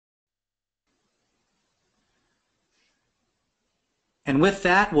And with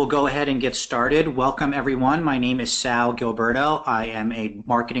that, we'll go ahead and get started. Welcome, everyone. My name is Sal Gilberto. I am a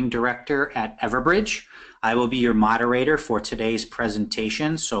marketing director at Everbridge. I will be your moderator for today's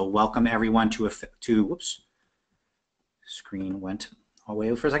presentation. So welcome, everyone, whoops, screen went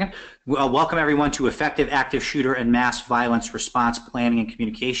away for a second. Welcome, everyone, to Effective Active Shooter and Mass Violence Response Planning and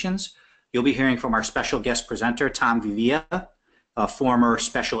Communications. You'll be hearing from our special guest presenter, Tom Veivia, a former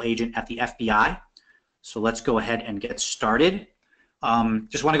special agent at the FBI. So let's go ahead and get started.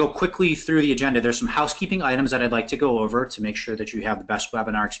 Just want to go quickly through the agenda. There's some housekeeping items that I'd like to go over to make sure that you have the best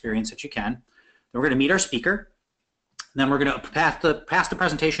webinar experience that you can. Then we're going to meet our speaker. Then we're going to pass the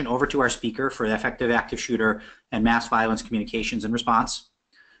presentation over to our speaker for the Effective Active Shooter and Mass Violence Communications and Response.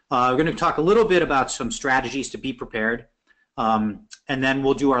 We're going to talk a little bit about some strategies to be prepared. And then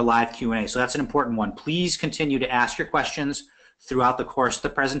we'll do our live Q&A. So that's an important one. Please continue to ask your questions throughout the course of the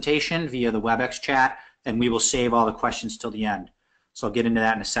presentation via the WebEx chat, and we will save all the questions till the end. So I'll get into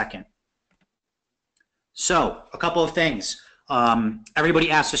that in a second. So a couple of things.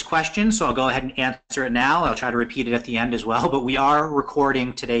 Everybody asked this question, so I'll go ahead and answer it now. I'll try to repeat it at the end as well, but we are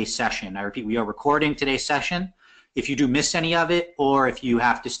recording today's session. I repeat, we are recording today's session. If you do miss any of it, or if you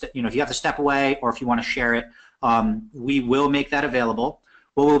have to, if you have to step away, or if you want to share it, we will make that available.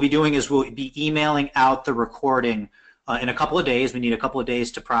 What we'll be doing is we'll be emailing out the recording in a couple of days. We need a couple of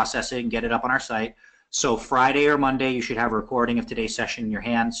days to process it and get it up on our site. So Friday or Monday, you should have a recording of today's session in your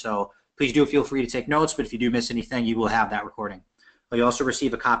hand. So please do feel free to take notes, but if you do miss anything, you will have that recording. You'll also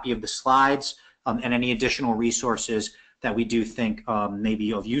receive a copy of the slides and any additional resources that we do think may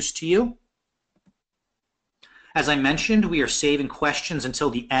be of use to you. As I mentioned, we are saving questions until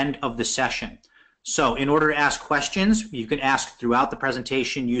the end of the session. So in order to ask questions, you can ask throughout the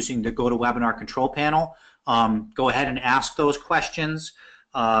presentation using the GoToWebinar control panel. Go ahead and ask those questions.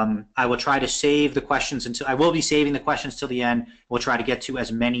 I will try to save the questions until I will be saving the questions till the end. We'll try to get to as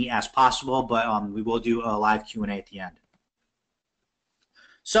many as possible, but we will do a live Q&A at the end.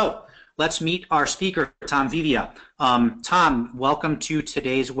 So let's meet our speaker, Tom Veivia. Tom, welcome to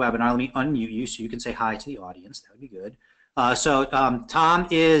today's webinar. Let me unmute you so you can say hi to the audience. That would be good. Tom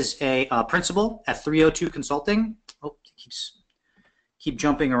is a principal at 302 Consulting. Oh, keep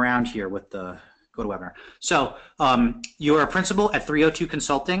jumping around here with the GoToWebinar. So you are a principal at 302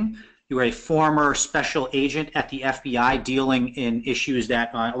 Consulting. You are a former special agent at the FBI dealing in issues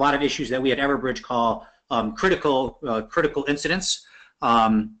that, a lot of issues that we at Everbridge call critical incidents.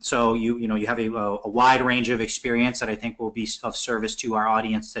 So you have a wide range of experience that I think will be of service to our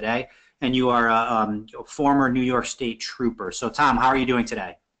audience today. And you are a former New York State trooper. So Tom, how are you doing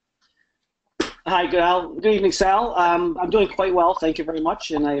today? Hi, good evening, Sal. I'm doing quite well, thank you very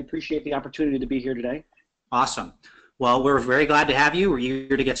much, and I appreciate the opportunity to be here today. Awesome. Well, we're very glad to have you. We're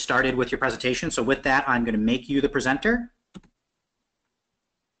eager to get started with your presentation. So with that, I'm going to make you the presenter.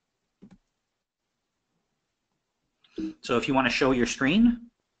 So if you want to show your screen.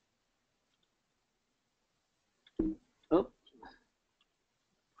 Oh.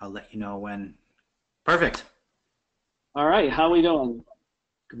 I'll let you know when. Perfect. All right, how are we doing?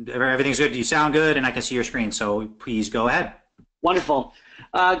 Everything's good. You sound good, and I can see your screen, so please go ahead. Wonderful.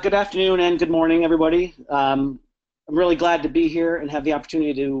 Good afternoon and good morning, everybody. I'm really glad to be here and have the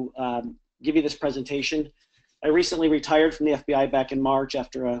opportunity to give you this presentation. I recently retired from the FBI back in March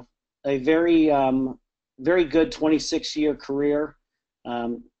after a very good 26-year career.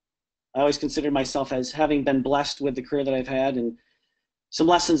 I always considered myself as having been blessed with the career that I've had and some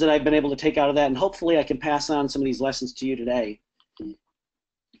lessons that I've been able to take out of that, and hopefully I can pass on some of these lessons to you today.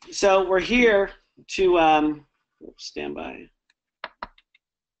 So we're here to stand by.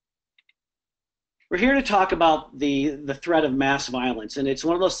 We're here to talk about the threat of mass violence, and it's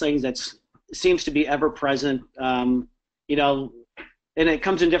one of those things that seems to be ever present. And it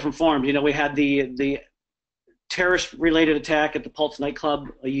comes in different forms. We had the terrorist-related attack at the Pulse nightclub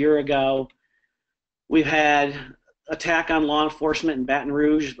a year ago. We've had attack on law enforcement in Baton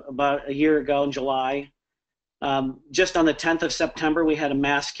Rouge about a year ago in July. Just on the 10th of September, we had a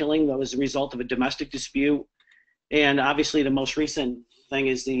mass killing that was a result of a domestic dispute, and obviously the most recent thing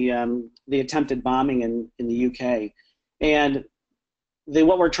is the attempted bombing in the UK. And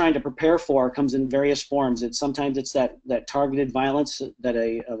what we're trying to prepare for comes in various forms. Sometimes it's that targeted violence of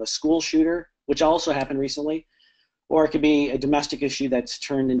a school shooter, which also happened recently, or it could be a domestic issue that's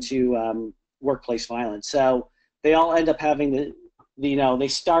turned into workplace violence. So they all end up having they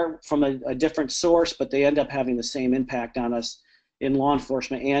start from a different source, but they end up having the same impact on us in law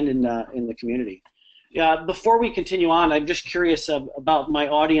enforcement and in the community. Before we continue on, I'm just curious about my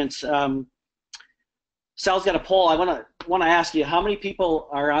audience. Sal's got a poll. I want to ask you, how many people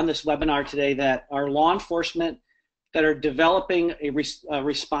are on this webinar today that are law enforcement that are developing a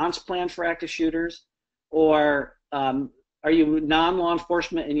response plan for active shooters, or are you non-law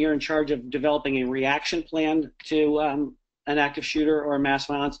enforcement and you're in charge of developing a reaction plan to an active shooter or a mass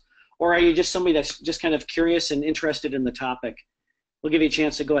violence, or are you just somebody that's just kind of curious and interested in the topic? We'll give you a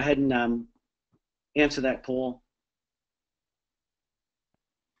chance to go ahead and answer that poll.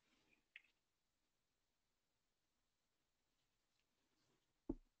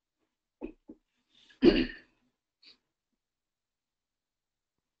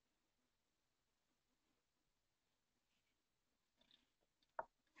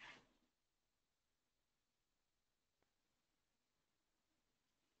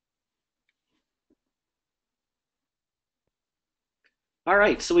 All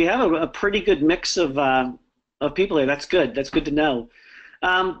right, so we have a pretty good mix of people here. That's good. That's good to know.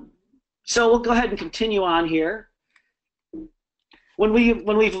 So we'll go ahead and continue on here. When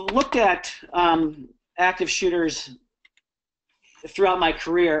we've looked at active shooters throughout my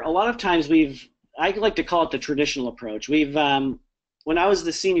career, a lot of times I like to call it the traditional approach. When I was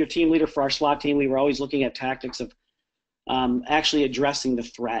the senior team leader for our SWAT team, we were always looking at tactics of actually addressing the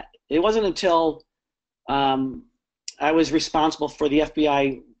threat. It wasn't until I was responsible for the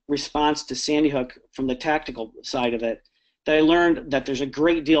FBI response to Sandy Hook from the tactical side of it that I learned that there's a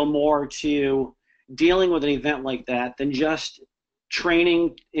great deal more to dealing with an event like that than just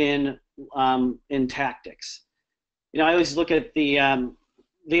training in tactics. You know, I always look at the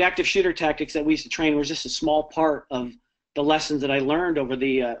active shooter tactics that we used to train was just a small part of the lessons that I learned over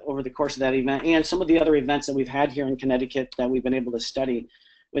the course of that event and some of the other events that we've had here in Connecticut that we've been able to study.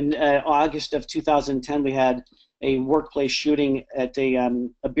 In August of 2010, we had a workplace shooting at a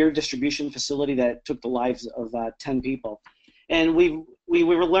beer distribution facility that took the lives of 10 people. And we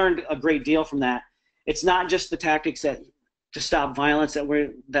learned a great deal from that. It's not just the tactics to stop violence that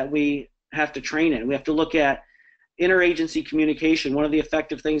we have to train in. We have to look at interagency communication. One of the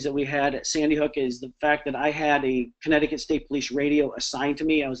effective things that we had at Sandy Hook is the fact that I had a Connecticut State Police radio assigned to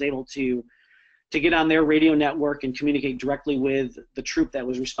me. I was able to get on their radio network and communicate directly with the troop that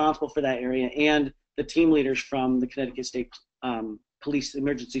was responsible for that area and the team leaders from the Connecticut State Police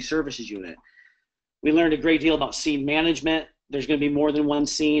Emergency Services Unit. We learned a great deal about scene management. There's going to be more than one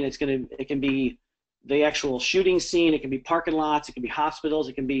scene. It can be the actual shooting scene. It can be parking lots. It can be hospitals.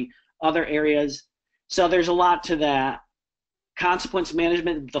 It can be other areas. So there's a lot to that. Consequence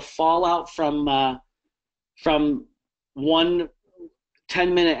management, the fallout from one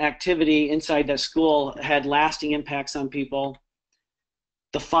 10-minute activity inside that school had lasting impacts on people.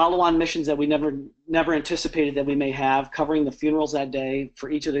 The follow-on missions that we never anticipated that we may have, covering the funerals that day for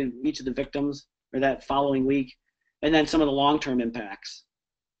each of the victims or that following week, and then some of the long-term impacts.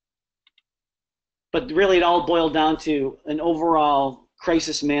 But really, it all boiled down to an overall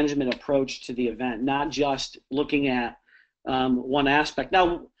crisis management approach to the event, not just looking at one aspect.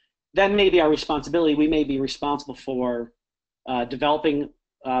 Now, that may be our responsibility. We may be responsible for developing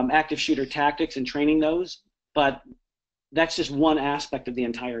active shooter tactics and training those, but that's just one aspect of the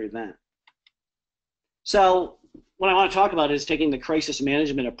entire event. So what I want to talk about is taking the crisis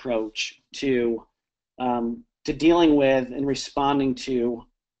management approach to dealing with and responding to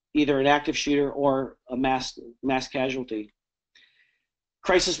either an active shooter or a mass casualty.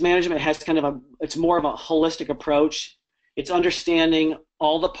 Crisis management has it's more of a holistic approach. It's understanding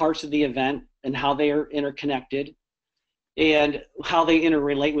all the parts of the event and how they are interconnected and how they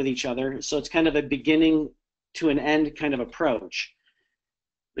interrelate with each other. So it's kind of a beginning to an end kind of approach.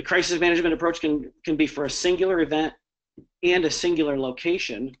 The crisis management approach can be for a singular event and a singular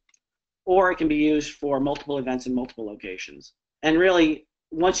location, or it can be used for multiple events in multiple locations. And really,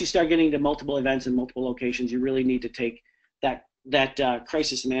 once you start getting to multiple events in multiple locations, you really need to take that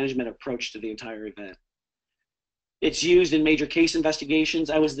crisis management approach to the entire event. It's used in major case investigations.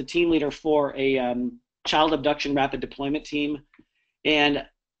 I was the team leader for a child abduction rapid deployment team, and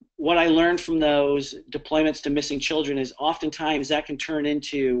what I learned from those deployments to missing children is oftentimes that can turn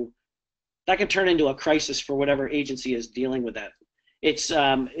into a crisis for whatever agency is dealing with that. It's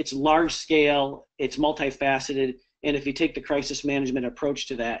large scale, it's multifaceted, and if you take the crisis management approach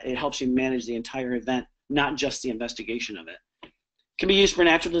to that, it helps you manage the entire event, not just the investigation of it. It can be used for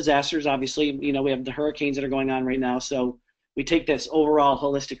natural disasters. Obviously, you know, we have the hurricanes that are going on right now, so we take this overall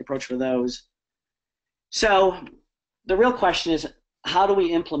holistic approach for those. So the real question is, how do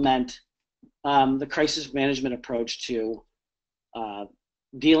we implement the crisis management approach to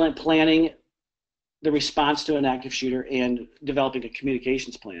planning the response to an active shooter and developing a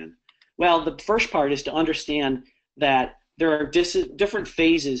communications plan? Well, the first part is to understand that there are different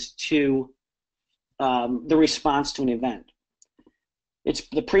phases to the response to an event. It's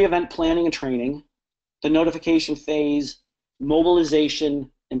the pre-event planning and training. the notification phase, mobilization,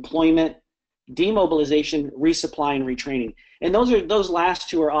 employment, demobilization, resupply, and retraining. And those last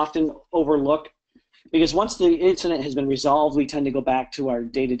two are often overlooked because once the incident has been resolved, we tend to go back to our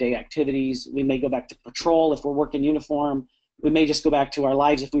day-to-day activities. We may go back to patrol if we're working uniform. We may just go back to our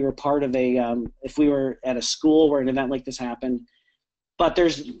lives if we were part of if we were at a school where an event like this happened. But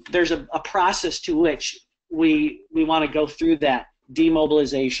there's a process to which we want to go through that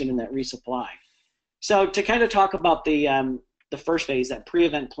demobilization and that resupply. So to kind of talk about the first phase, that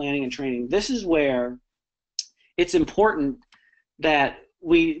pre-event planning and training, this is where it's important that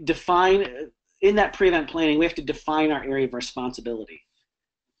we define, in that pre-event planning, we have to define our area of responsibility.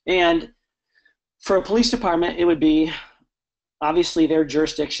 And for a police department, it would be obviously their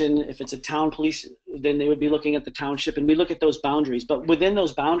jurisdiction. If it's a town police, then they would be looking at the township, and we look at those boundaries. But within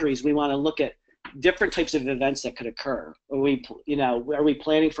those boundaries, we want to look at different types of events that could occur. Are we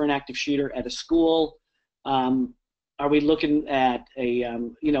planning for an active shooter at a school? Are we looking at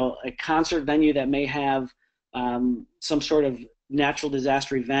a concert venue that may have some sort of natural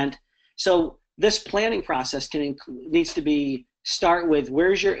disaster event? So this planning process needs to start with,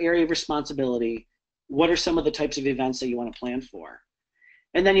 where's your area of responsibility? What are some of the types of events that you want to plan for?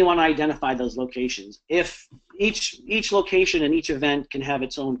 And then you want to identify those locations. If each location and each event can have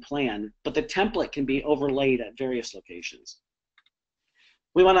its own plan, but the template can be overlaid at various locations.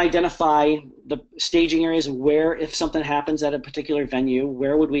 We want to identify the staging areas of where, if something happens at a particular venue,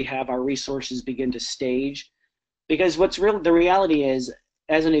 where would we have our resources begin to stage? Because the reality is,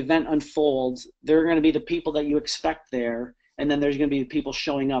 as an event unfolds, there are going to be the people that you expect there, and then there's going to be people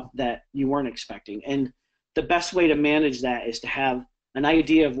showing up that you weren't expecting. And the best way to manage that is to have an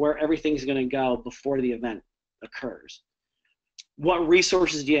idea of where everything's going to go before the event occurs. What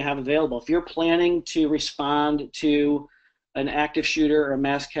resources do you have available? If you're planning to respond to an active shooter or a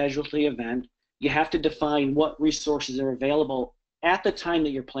mass casualty event, you have to define what resources are available at the time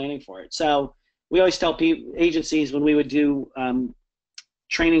that you're planning for it. So we always tell agencies when we would do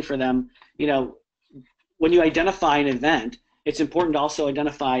training for them, when you identify an event, it's important to also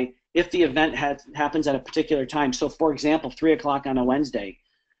identify if the event happens at a particular time. So for example, 3 o'clock on a Wednesday,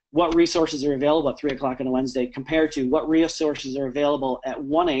 what resources are available at 3 o'clock on a Wednesday compared to what resources are available at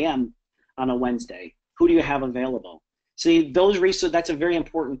 1 a.m. on a Wednesday? Who do you have available? See, those resources, that's a very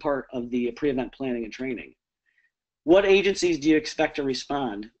important part of the pre-event planning and training. What agencies do you expect to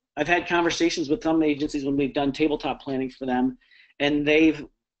respond? I've had conversations with some agencies when we've done tabletop planning for them, and they've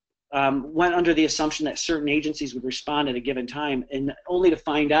went under the assumption that certain agencies would respond at a given time, and only to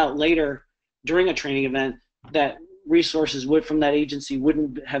find out later during a training event that resources from that agency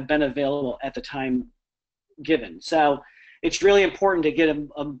wouldn't have been available at the time given. So it's really important to get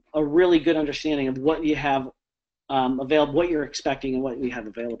a really good understanding of what you have available, what you're expecting, and what you have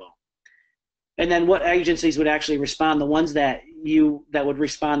available. And then what agencies would actually respond, the ones that would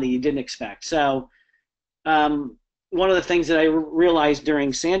respond that you didn't expect. So one of the things that I realized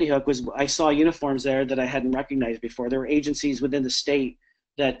during Sandy Hook was I saw uniforms there that I hadn't recognized before. There were agencies within the state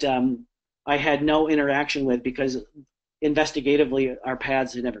that I had no interaction with because investigatively our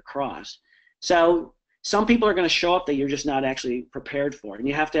paths had never crossed. So some people are going to show up that you're just not actually prepared for, and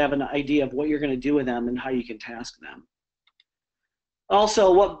you have to have an idea of what you're going to do with them and how you can task them.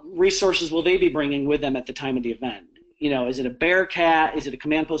 Also, what resources will they be bringing with them at the time of the event? Is it a Bearcat? Is it a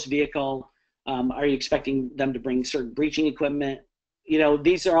command post vehicle? Are you expecting them to bring certain breaching equipment?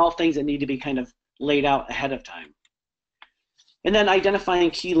 These are all things that need to be kind of laid out ahead of time. And then identifying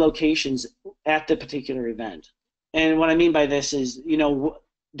key locations at the particular event. And what I mean by this is,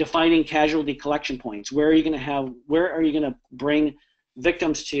 defining casualty collection points. Where are you going to bring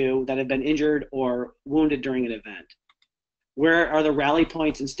victims to that have been injured or wounded during an event? Where are the rally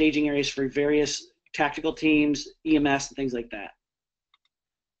points and staging areas for various tactical teams, EMS, and things like that?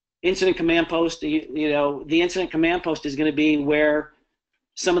 Incident command post, the incident command post is going to be where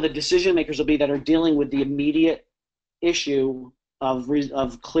some of the decision makers will be that are dealing with the immediate issue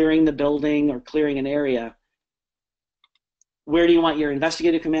of clearing the building or clearing an area. Where do you want your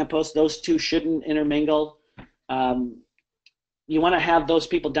investigative command post? Those two shouldn't intermingle. You want to have those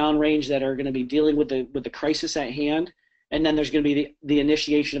people downrange that are going to be dealing with the crisis at hand, and then there's going to be the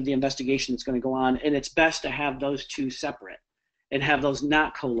initiation of the investigation that's going to go on, and it's best to have those two separate and have those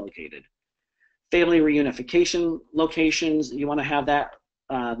not co-located. Family reunification locations, you want to have that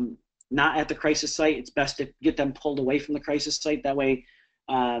not at the crisis site. It's best to get them pulled away from the crisis site. That way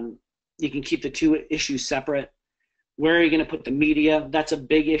you can keep the two issues separate. Where are you going to put the media? That's a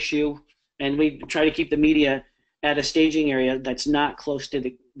big issue, and we try to keep the media at a staging area that's not close to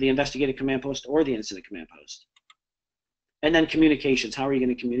the investigative command post or the incident command post. And then communications, how are you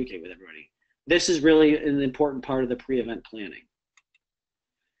going to communicate with everybody? this is really an important part of the pre-event planning.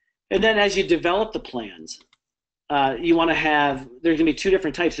 And then as you develop the plans, you want to have, there's going to be two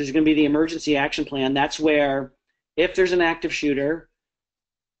different types. There's going to be the emergency action plan. That's where if there's an active shooter,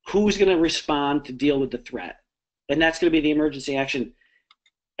 who's going to respond to deal with the threat? And that's going to be the emergency action.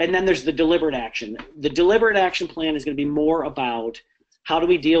 And then there's the deliberate action. The deliberate action plan is going to be more about how do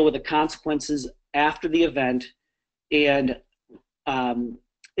we deal with the consequences after the event, and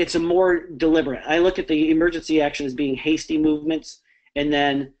it's a more deliberate. I look at the emergency action as being hasty movements, and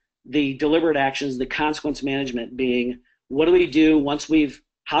then the deliberate actions, the consequence management being what do we do once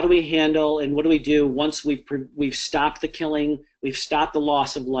how do we handle, and what do we do once we've stopped the killing, we've stopped the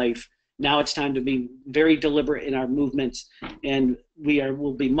loss of life. Now it's time to be very deliberate in our movements, and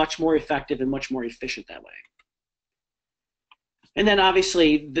will be much more effective and much more efficient that way. And then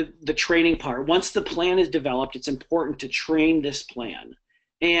obviously the training part. Once the plan is developed, it's important to train this plan.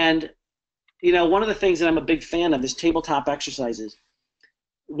 And one of the things that I'm a big fan of is tabletop exercises.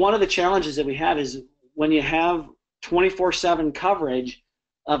 One of the challenges that we have is when you have 24/7 coverage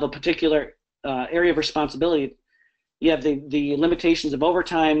of a particular area of responsibility, you have the limitations of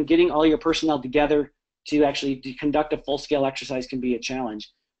overtime. Getting all your personnel together to actually conduct a full-scale exercise can be a challenge.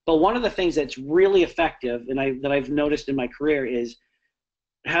 But one of the things that's really effective, and that I've noticed in my career, is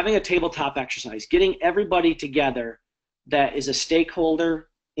having a tabletop exercise, getting everybody together that is a stakeholder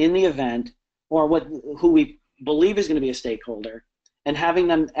in the event, or who we believe is going to be a stakeholder, and having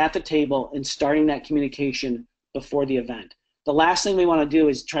them at the table and starting that communication before the event. The last thing we want to do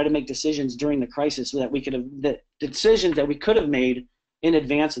is try to make decisions during the crisis so that we could have the decisions that we could have made in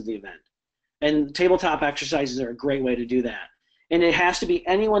advance of the event. And tabletop exercises are a great way to do that. And it has to be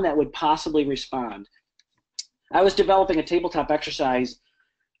anyone that would possibly respond. I was developing a tabletop exercise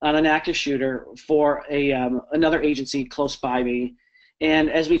on an active shooter for another agency close by me.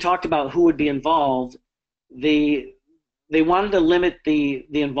 And as we talked about who would be involved, they wanted to limit the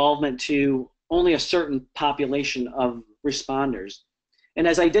involvement to only a certain population of responders. And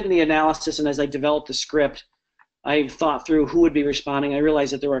as I did the analysis and as I developed the script, I thought through who would be responding. I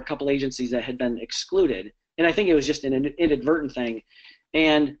realized that there were a couple agencies that had been excluded. And I think it was just an inadvertent thing.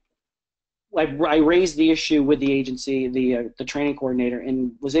 And I raised the issue with the agency, the training coordinator,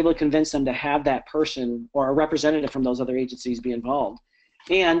 and was able to convince them to have that person or a representative from those other agencies be involved.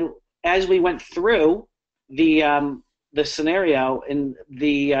 And as we went through the scenario and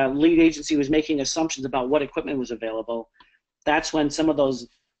the lead agency was making assumptions about what equipment was available, that's when some of those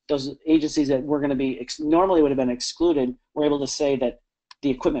agencies that were going to be normally would have been excluded were able to say that the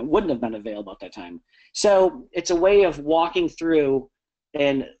equipment wouldn't have been available at that time. So it's a way of walking through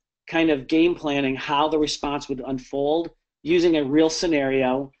and kind of game planning how the response would unfold using a real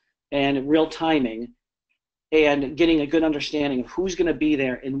scenario and real timing and getting a good understanding of who's going to be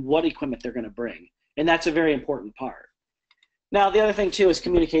there and what equipment they're going to bring. And that's a very important part. Now, the other thing, too, is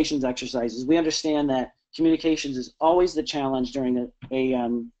communications exercises. We understand that communications is always the challenge during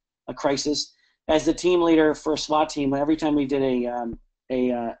a crisis. As the team leader for a SWAT team, every time we did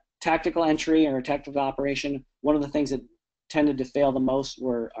a tactical entry or a tactical operation, one of the things that tended to fail the most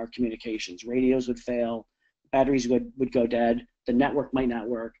were our communications. Radios would fail, batteries would go dead, the network might not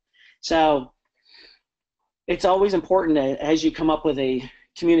work. So it's always important that as you come up with a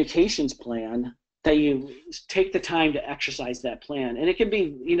communications plan that you take the time to exercise that plan. And it can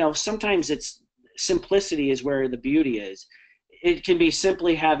be, sometimes it's simplicity is where the beauty is. It can be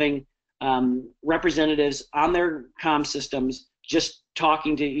simply having representatives on their comm systems just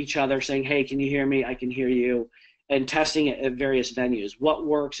talking to each other saying, hey, can you hear me? I can hear you. And testing it at various venues, what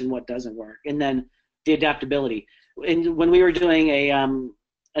works and what doesn't work. And then the adaptability. And when we were doing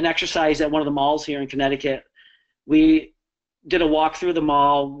an exercise at one of the malls here in Connecticut, we did a walk through the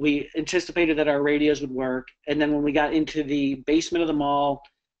mall. We anticipated that our radios would work. And then when we got into the basement of the mall,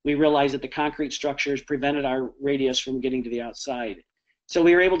 we realized that the concrete structures prevented our radios from getting to the outside. So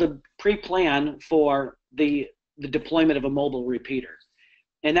we were able to pre-plan for the deployment of a mobile repeater.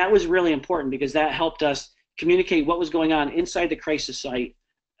 And that was really important because that helped us communicate what was going on inside the crisis site,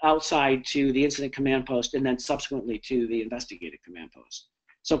 outside to the incident command post, and then subsequently to the investigative command post.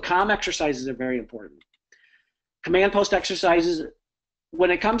 So comm exercises are very important. Command post exercises, when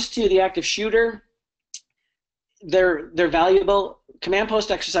it comes to the active shooter, they're valuable. Command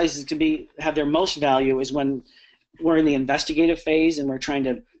post exercises can have their most value is when we're in the investigative phase and we're trying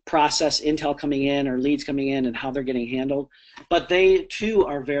to process intel coming in or leads coming in and how they're getting handled. But they too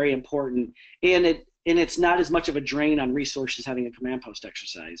are very important, and it's not as much of a drain on resources having a command post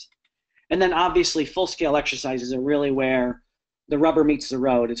exercise. And then obviously full-scale exercises are really where the rubber meets the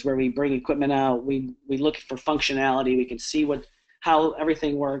road. It's where we bring equipment out, we look for functionality, we can see what how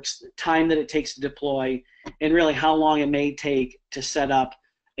everything works, time that it takes to deploy, and really how long it may take to set up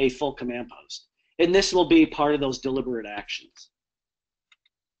a full command post. And this will be part of those deliberate actions.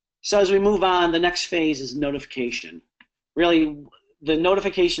 So as we move on, the next phase is notification. Really, the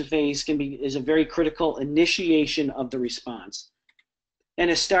notification phase is a very critical initiation of the response.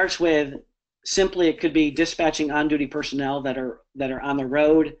 And it starts with simply, it could be dispatching on-duty personnel that are on the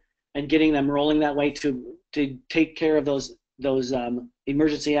road and getting them rolling that way to take care of those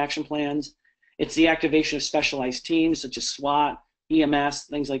emergency action plans. It's the activation of specialized teams such as SWAT, EMS,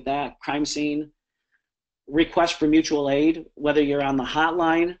 things like that, crime scene. Request for mutual aid, whether you're on the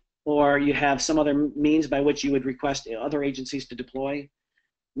hotline or you have some other means by which you would request other agencies to deploy.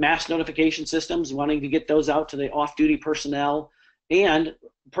 Mass notification systems, wanting to get those out to the off-duty personnel and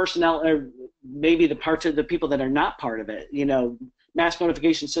personnel, or maybe the parts of the people that are not part of it. Mass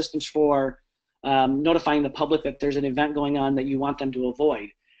notification systems for notifying the public that there's an event going on that you want them to avoid.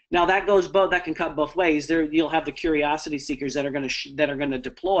 Now that can cut both ways. You'll have the curiosity seekers that are going to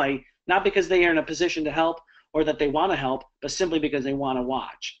deploy, not because they are in a position to help or that they want to help, but simply because they want to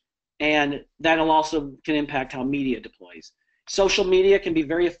watch. And that'll also can impact how media deploys. Social media can be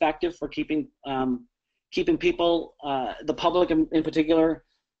very effective for keeping people, the public in particular,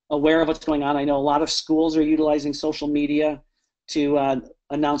 aware of what's going on. I know a lot of schools are utilizing social media to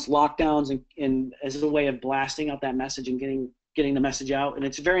announce lockdowns and as a way of blasting out that message and getting the message out. And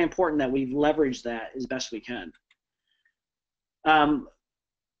it's very important that we leverage that as best we can.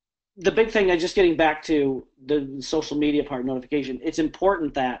 The big thing, just getting back to the social media part, notification, it's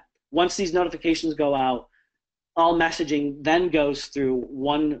important that once these notifications go out, all messaging then goes through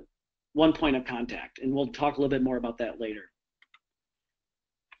one point of contact, and we'll talk a little bit more about that later.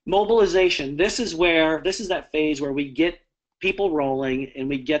 Mobilization, this is that phase where we get people rolling and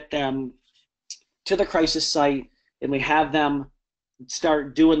we get them to the crisis site and we have them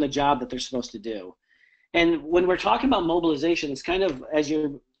start doing the job that they're supposed to do. And when we're talking about mobilization, it's kind of, as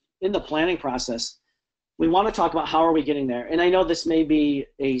you're in the planning process, we want to talk about how are we getting there. And I know this may be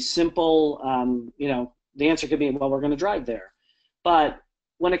a simple, the answer could be, well, we're going to drive there. But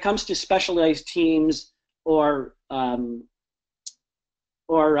when it comes to specialized teams or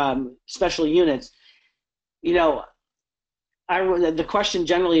special units, the question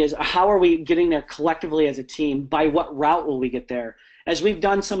generally is, how are we getting there collectively as a team? By what route will we get there? As we've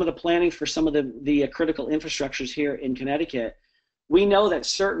done some of the planning for some of the critical infrastructures here in Connecticut, we know that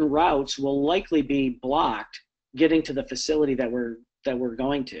certain routes will likely be blocked getting to the facility that we're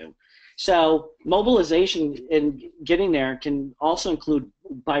going to. So mobilization and getting there can also include,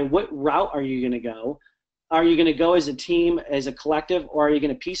 by what route are you going to go? Are you going to go as a team, as a collective, or are you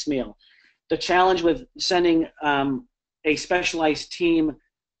going to piecemeal? The challenge with sending a specialized team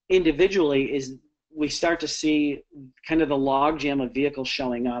individually is we start to see kind of the logjam of vehicles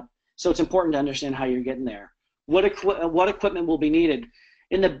showing up. So it's important to understand how you're getting there. What equipment will be needed?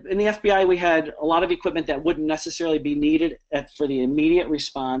 In the FBI, we had a lot of equipment that wouldn't necessarily be needed for the immediate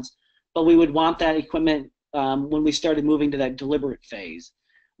response, but we would want that equipment when we started moving to that deliberate phase,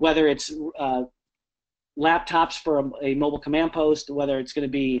 whether it's laptops for a mobile command post, whether it's going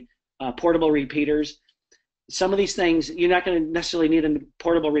to be portable repeaters. Some of these things, you're not going to necessarily need a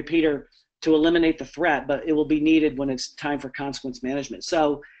portable repeater to eliminate the threat, but it will be needed when it's time for consequence management.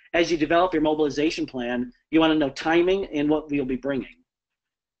 So as you develop your mobilization plan, you want to know timing and what you'll be bringing.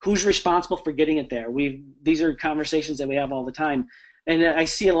 Who's responsible for getting it there? These are conversations that we have all the time. And I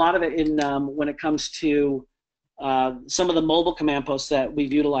see a lot of it in when it comes to some of the mobile command posts that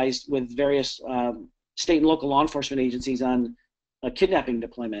we've utilized with various state and local law enforcement agencies on a kidnapping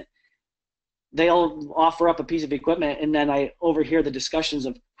deployment. They'll offer up a piece of equipment, and then I overhear the discussions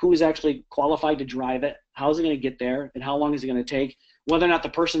of who is actually qualified to drive it, how is it going to get there, and how long is it going to take, whether or not the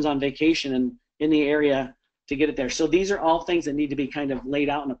person's on vacation and in the area to get it there. So these are all things that need to be kind of laid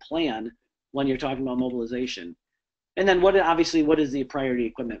out in a plan when you're talking about mobilization. And then what is the priority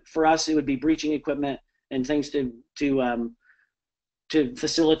equipment? For us, it would be breaching equipment and things to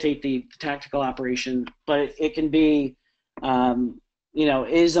facilitate the tactical operation. But it can be,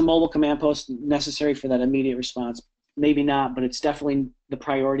 is a mobile command post necessary for that immediate response? Maybe not, but it's definitely the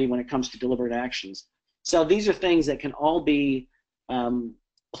priority when it comes to deliberate actions. So these are things that can all be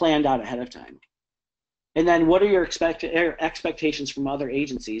planned out ahead of time. And then what are your expectations from other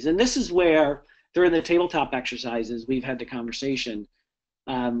agencies? And this is where, during the tabletop exercises, we've had the conversation.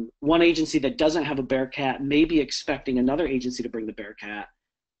 One agency that doesn't have a Bearcat may be expecting another agency to bring the Bearcat,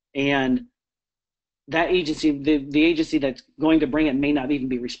 and that agency, the agency that's going to bring it, may not even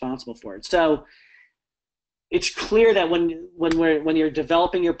be responsible for it. So it's clear that when you're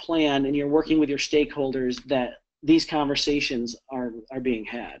developing your plan and you're working with your stakeholders, that these conversations are being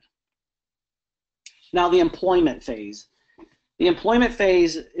had. Now, the employment phase. The employment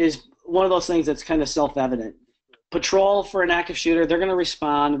phase is one of those things that's kind of self-evident. Patrol for an active shooter, they're going to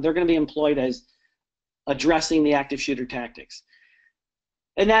respond. They're going to be employed as addressing the active shooter tactics.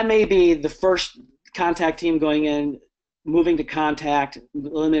 And that may be the first contact team going in, moving to contact,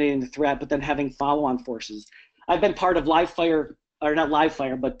 eliminating the threat, but then having follow-on forces. I've been part of live fire, or not live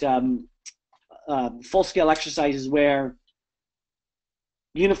fire, but full-scale exercises where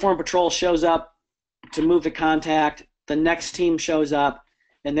uniform patrol shows up to move to contact, the next team shows up,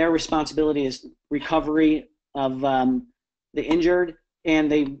 and their responsibility is recovery of the injured,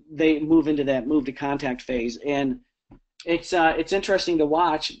 and they move into that move to contact phase. And it's interesting to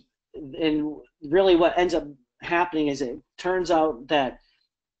watch, and really what ends up happening is it turns out that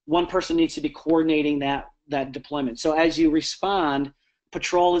one person needs to be coordinating that deployment. So as you respond,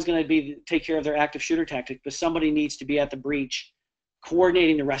 patrol is going to take care of their active shooter tactic, but somebody needs to be at the breach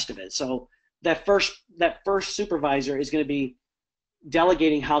coordinating the rest of it. So that first supervisor is going to be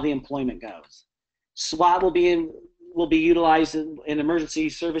delegating how the employment goes. SWAT will be utilized in emergency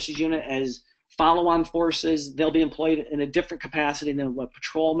services unit as follow-on forces. They'll be employed in a different capacity than what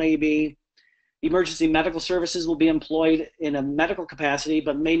patrol may be. Emergency medical services will be employed in a medical capacity,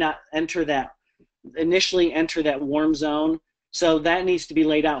 but may not initially enter that warm zone. So that needs to be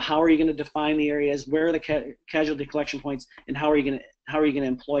laid out. How are you going to define the areas? Where are the casualty collection points? And how are you going to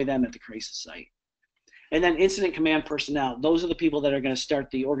employ them at the crisis site? And then incident command personnel. Those are the people that are going to start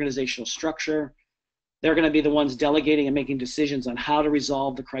the organizational structure. They're going to be the ones delegating and making decisions on how to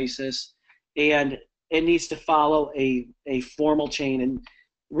resolve the crisis. And it needs to follow a formal chain. And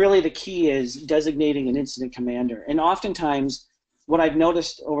really the key is designating an incident commander. And oftentimes, what I've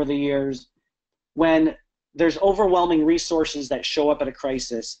noticed over the years, when there's overwhelming resources that show up at a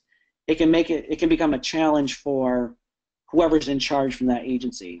crisis, it can become a challenge for whoever's in charge from that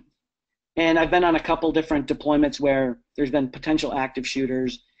agency. And I've been on a couple different deployments where there's been potential active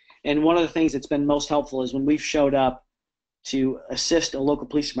shooters. And one of the things that's been most helpful is when we've showed up to assist a local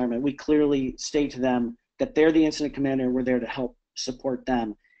police department, we clearly state to them that they're the incident commander and we're there to help support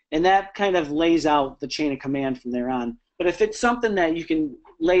them. And that kind of lays out the chain of command from there on. But if it's something that you can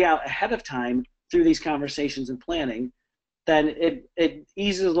lay out ahead of time through these conversations and planning, then it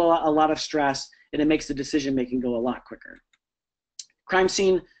eases a lot of stress and it makes the decision making go a lot quicker. Crime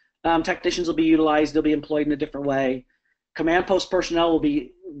scene technicians will be utilized. They'll be employed in a different way. Command post personnel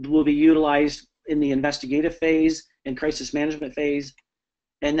will be utilized in the investigative phase and crisis management phase,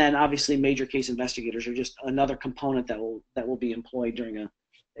 and then obviously major case investigators are just another component that will be employed during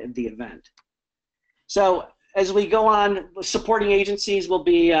the event. So as we go on, supporting agencies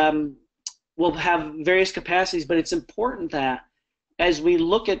will have various capacities, but it's important that as we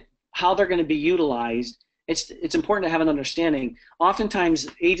look at how they're going to be utilized, it's important to have an understanding. Oftentimes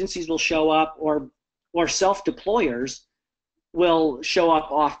agencies will show up, or self-deployers will show up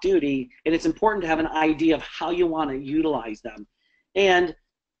off duty, and it's important to have an idea of how you want to utilize them. And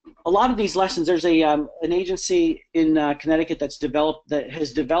a lot of these lessons, there's an agency in Connecticut that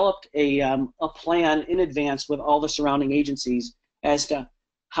has developed a plan in advance with all the surrounding agencies as to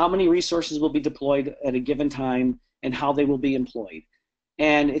how many resources will be deployed at a given time and how they will be employed.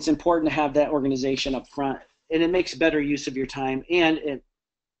 And it's important to have that organization up front, and it makes better use of your time, and it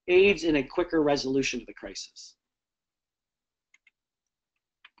aids in a quicker resolution of the crisis.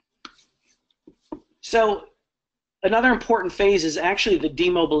 So another important phase is actually the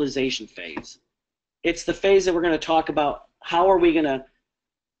demobilization phase. It's the phase that we're going to talk about. How are we going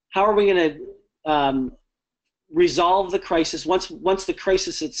to resolve the crisis? Once the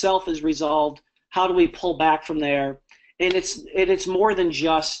crisis itself is resolved, how do we pull back from there? And it's more than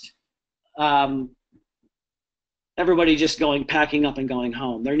just everybody just packing up and going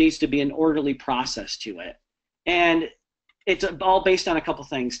home. There needs to be an orderly process to it, and it's all based on a couple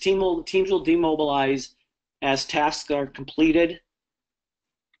things. Teams will demobilize as tasks are completed.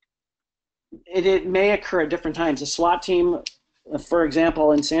 It may occur at different times. A SWAT team, for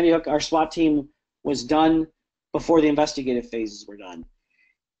example, in Sandy Hook, our SWAT team was done before the investigative phases were done.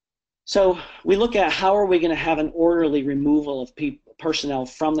 So we look at how are we going to have an orderly removal of personnel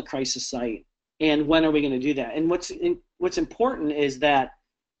from the crisis site, and when are we going to do that? And what's important is that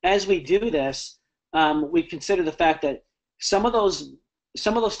as we do this, we consider the fact that some of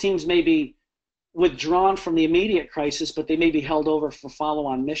those teams may be withdrawn from the immediate crisis, but they may be held over for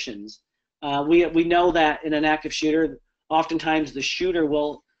follow-on missions. We know that in an active shooter, oftentimes the shooter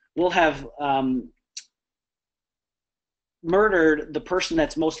will have murdered the person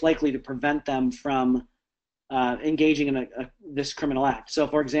that's most likely to prevent them from engaging in this criminal act. So,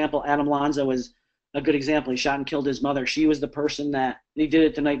 for example, Adam Lanza was a good example. He shot and killed his mother. She was the person that he did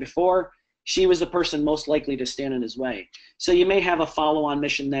it the night before. She was the person most likely to stand in his way. So you may have a follow-on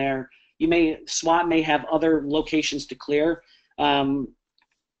mission there. SWAT may have other locations to clear. You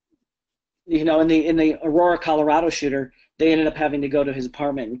know, in the Aurora, Colorado shooter, they ended up having to go to his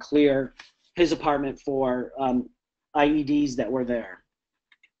apartment and clear his apartment for IEDs that were there.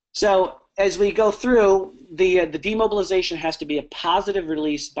 So as we go through, the demobilization has to be a positive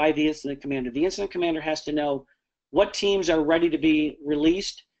release by the incident commander. The incident commander has to know what teams are ready to be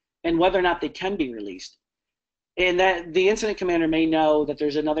released and whether or not they can be released. And that the incident commander may know that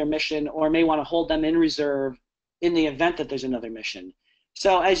there's another mission or may want to hold them in reserve in the event that there's another mission.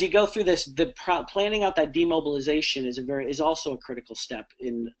 So as you go through this, planning out that demobilization is also a critical step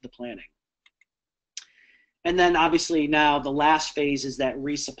in the planning. And then obviously now the last phase is that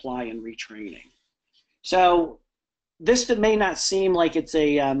resupply and retraining. So this may not seem like it's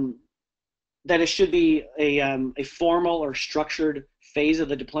that it should be a formal or structured phase of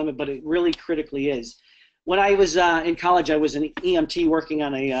the deployment, but it really critically is. When I was in college, I was an EMT working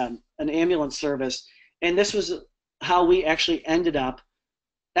on an ambulance service, and this was how we actually ended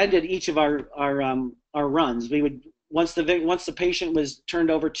each of our runs. We would once the patient was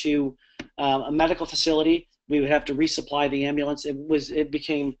turned over to a medical facility, we would have to resupply the ambulance. It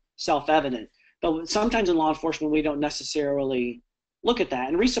became self-evident. But sometimes in law enforcement, we don't necessarily look at that.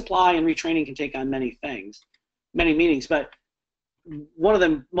 And resupply and retraining can take on many things, many meanings. But one of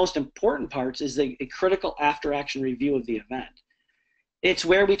the most important parts is a critical after-action review of the event. It's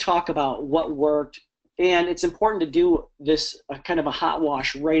where we talk about what worked, and it's important to do this kind of a hot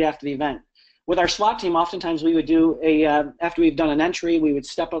wash right after the event. With our SWAT team, oftentimes we would do after we've done an entry, we would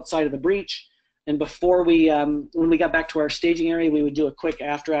step outside of the breach, and before when we got back to our staging area, we would do a quick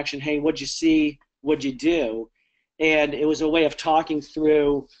after action. Hey, what'd you see? What'd you do? And it was a way of talking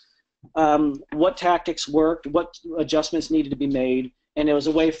through what tactics worked, what adjustments needed to be made, and it was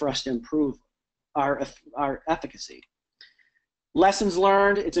a way for us to improve our efficacy. Lessons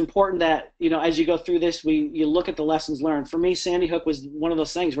learned. It's important that, you know, as you go through this, you look at the lessons learned. For me, Sandy Hook was one of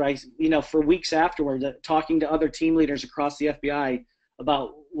those things where for weeks afterward, talking to other team leaders across the FBI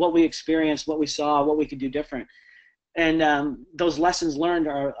about what we experienced, what we saw, what we could do different. And those lessons learned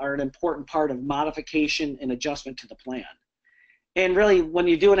are an important part of modification and adjustment to the plan. And really, when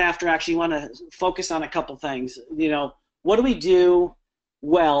you do an after action, you want to focus on a couple things. You know, what do we do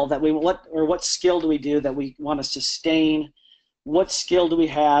well what skill do we do that we want to sustain? What skill do we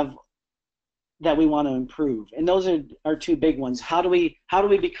have that we want to improve? And those are two big ones. How do we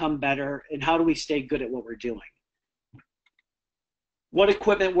become better, and how do we stay good at what we're doing? What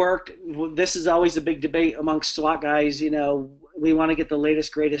equipment worked? This is always a big debate amongst SWAT guys. You know, we want to get the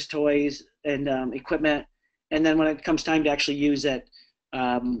latest, greatest toys and equipment, and then when it comes time to actually use it,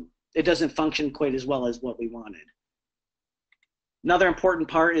 it doesn't function quite as well as what we wanted. Another important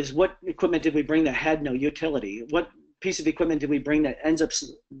part is what equipment did we bring that had no utility? What piece of equipment did we bring that ends up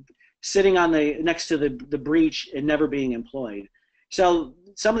sitting on next to the breach and never being employed? So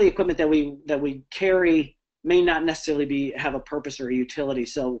some of the equipment that we carry may not necessarily have a purpose or a utility,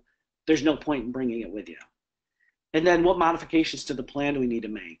 so there's no point in bringing it with you. And then what modifications to the plan do we need to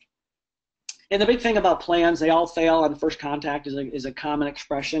make? And the big thing about plans, they all fail on first contact is a common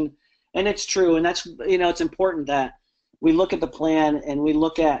expression, and it's true. And that's, you know, it's important that we look at the plan and we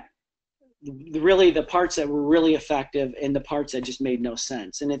look at really the parts that were really effective and the parts that just made no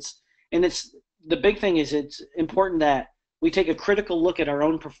sense. And it's the big thing is it's important that we take a critical look at our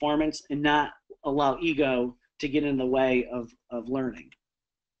own performance and not allow ego to get in the way of learning.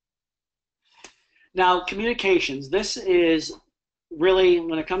 Now, communications. This is really,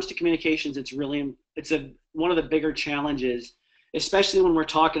 when it comes to communications, it's one of the bigger challenges, especially when we're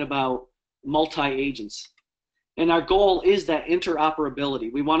talking about multi-agents. And our goal is that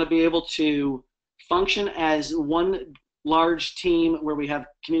interoperability. We want to be able to function as one large team where we have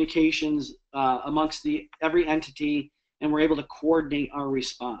communications amongst every entity, and we're able to coordinate our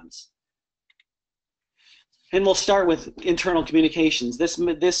response. And we'll start with internal communications. This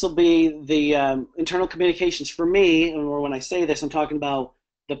will be the internal communications for me, or when I say this, I'm talking about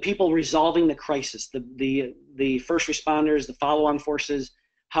the people resolving the crisis, the first responders, the follow-on forces.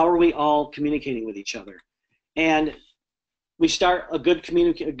 How are we all communicating with each other? And we start a good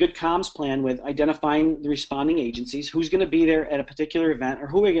comms plan with identifying the responding agencies, who's going to be there at a particular event, or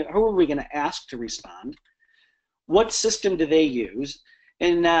who are we going to ask to respond? What system do they use?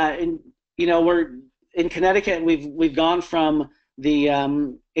 And you know, we're in Connecticut. We've gone from the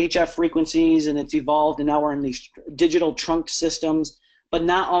HF frequencies, and it's evolved, and now we're in these digital trunked systems. But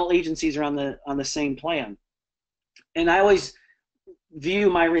not all agencies are on the same plan. And I always view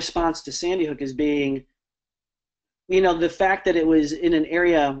my response to Sandy Hook as being, the fact that it was in an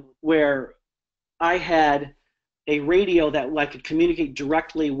area where I had a radio that I could communicate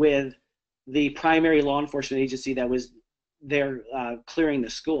directly with the primary law enforcement agency that was there clearing the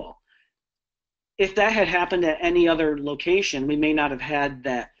school. If that had happened at any other location, we may not have had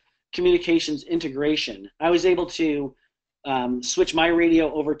that communications integration. I was able to switch my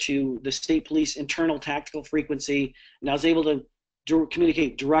radio over to the state police internal tactical frequency, and I was able to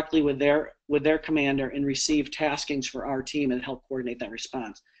communicate directly with their commander and receive taskings for our team and help coordinate that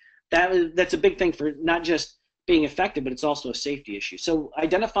response. That's a big thing for not just being effective, but it's also a safety issue. So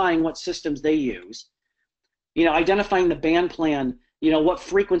identifying what systems they use, identifying the band plan, what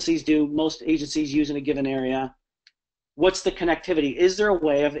frequencies do most agencies use in a given area? What's the connectivity? Is there a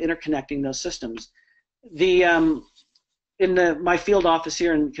way of interconnecting those systems? In my field office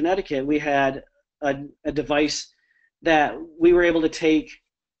here in Connecticut, we had a device that we were able to take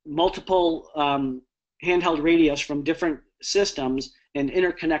multiple handheld radios from different systems and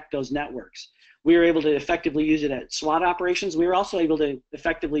interconnect those networks. We were able to effectively use it at SWAT operations. We were also able to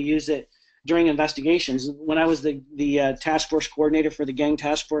effectively use it during investigations. When I was the task force coordinator for the gang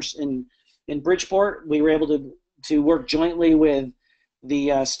task force in Bridgeport, we were able to work jointly with the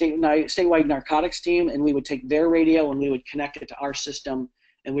statewide narcotics team, and we would take their radio and we would connect it to our system,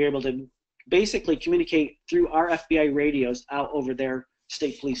 and we were able to basically communicate through our FBI radios out over their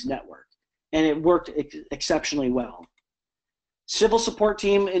state police network, and it worked exceptionally well. Civil support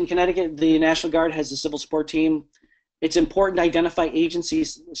team in Connecticut, the National Guard has a civil support team. It's important to identify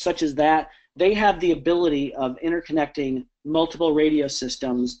agencies such as that. They have the ability of interconnecting multiple radio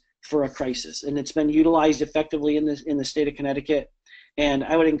systems for a crisis, and it's been utilized effectively in the state of Connecticut. And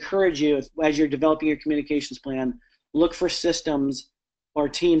I would encourage you, as you're developing your communications plan, look for systems or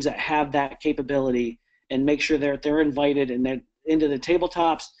teams that have that capability, and make sure they're invited and they're into the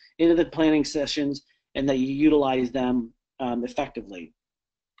tabletops, into the planning sessions, and that you utilize them effectively.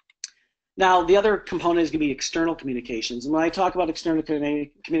 Now, the other component is going to be external communications. And when I talk about external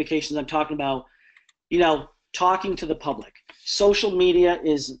communications, I'm talking about, talking to the public. Social media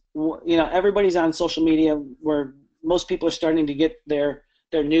is, everybody's on social media, where most people are starting to get their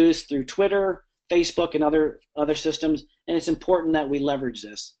news through Twitter, Facebook, and other systems, and it's important that we leverage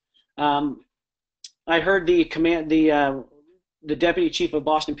this. I heard the deputy chief of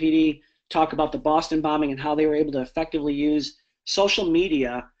Boston PD talk about the Boston bombing and how they were able to effectively use social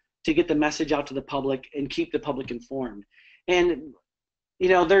media to get the message out to the public and keep the public informed. And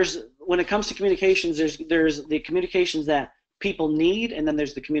when it comes to communications, there's the communications that people need, and then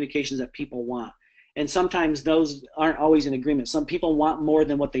there's the communications that people want. And sometimes those aren't always in agreement. Some people want more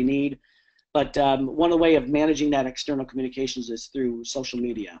than what they need, but one way of managing that external communications is through social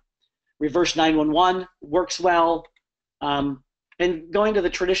media. Reverse 911 works well, and going to the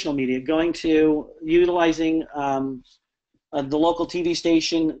traditional media, utilizing the local TV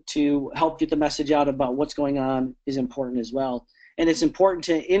station to help get the message out about what's going on is important as well. And it's important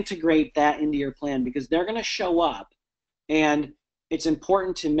to integrate that into your plan, because they're going to show up, and it's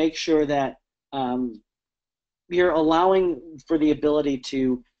important to make sure that you're allowing for the ability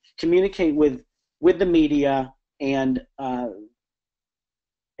to communicate with the media and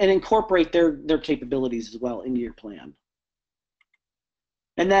incorporate their capabilities as well into your plan.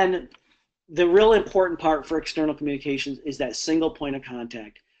 And then the real important part for external communications is that single point of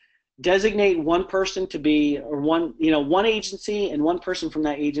contact. Designate one person to be, or one agency and one person from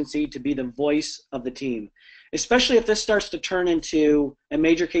that agency to be the voice of the team, especially if this starts to turn into a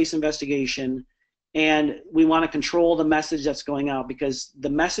major case investigation and we want to control the message that's going out, because the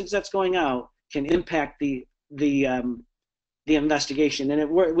message that's going out can impact the investigation. And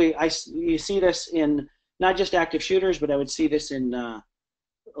you see this in not just active shooters, but I would see this in a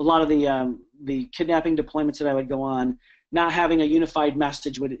lot of the kidnapping deployments that I would go on. Not having a unified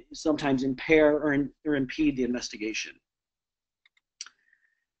message would sometimes impair or impede the investigation.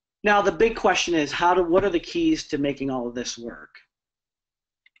 Now, the big question is, what are the keys to making all of this work?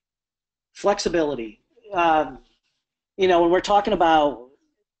 Flexibility. When we're talking about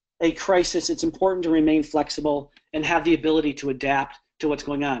a crisis, it's important to remain flexible and have the ability to adapt to what's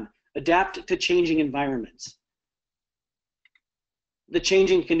going on. Adapt to changing environments, the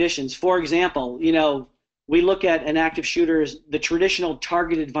changing conditions. For example, we look at an active shooter as the traditional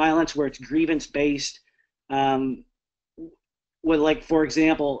targeted violence where it's grievance-based. With, like, for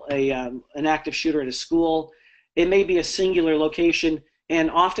example, an active shooter at a school, it may be a singular location, and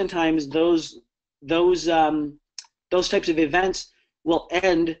oftentimes those types of events will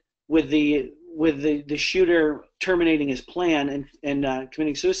end with the shooter terminating his plan and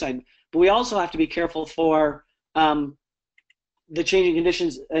committing suicide. But we also have to be careful for the changing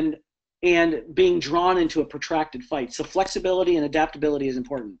conditions and being drawn into a protracted fight. So flexibility and adaptability is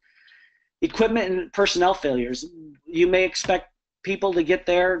important. Equipment and personnel failures. You may expect people to get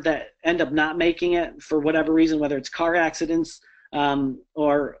there that end up not making it for whatever reason, whether it's car accidents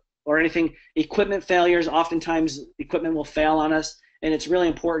or anything. Equipment failures, oftentimes equipment will fail on us, and it's really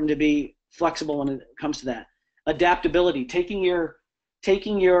important to be flexible when it comes to that. Adaptability, taking your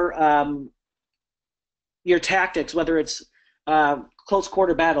tactics, whether it's close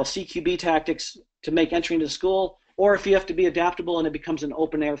quarter battle, CQB tactics to make entry into school, or if you have to be adaptable and it becomes an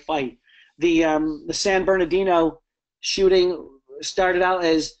open air fight. The San Bernardino shooting started out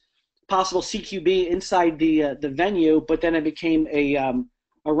as possible CQB inside the venue, but then it became a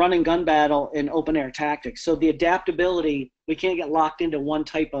run and gun battle in open air tactics. So the adaptability, we can't get locked into one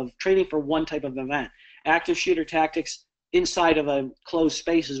type of training for one type of event. Active shooter tactics inside of a closed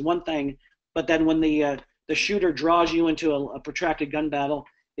space is one thing, but then when the shooter draws you into a protracted gun battle,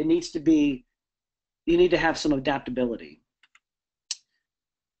 you need to have some adaptability.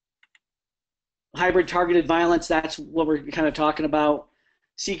 Hybrid targeted violence, that's what we're kind of talking about.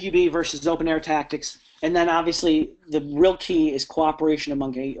 CQB versus open air tactics. And then obviously the real key is cooperation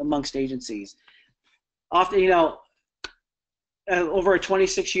amongst agencies. Often, over a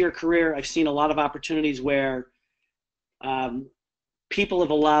 26-year career, I've seen a lot of opportunities where people have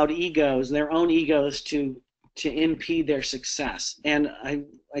allowed their own egos to impede their success. And I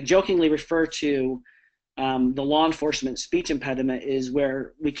jokingly refer to the law enforcement speech impediment is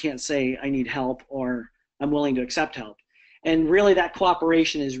where we can't say I need help or I'm willing to accept help. And really that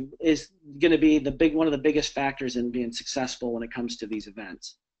cooperation is going to be one of the biggest factors in being successful when it comes to these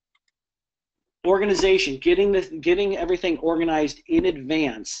events. Organization, getting everything organized in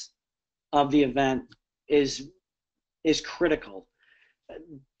advance of the event is critical.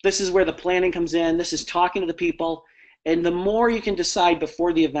 This is where the planning comes in. This is talking to the people. And the more you can decide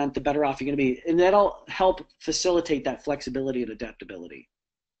before the event, the better off you're going to be. And that'll help facilitate that flexibility and adaptability.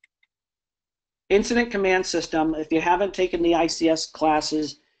 Incident command system, if you haven't taken the ICS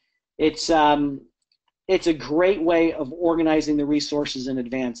classes, it's a great way of organizing the resources in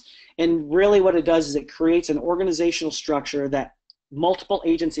advance. And really what it does is it creates an organizational structure that multiple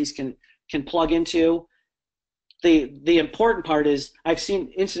agencies can plug into. The important part is I've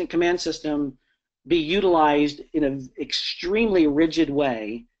seen incident command system be utilized in an extremely rigid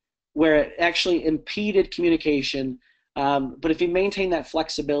way where it actually impeded communication. But if you maintain that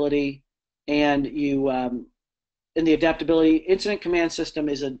flexibility and the adaptability, incident command system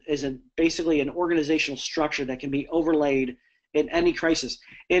is basically an organizational structure that can be overlaid in any crisis.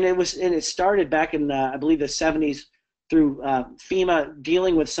 And it started back in I believe the 70s through FEMA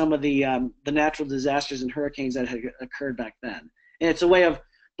dealing with some of the natural disasters and hurricanes that had occurred back then. And it's a way of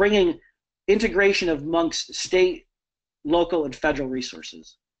bringing integration amongst state, local, and federal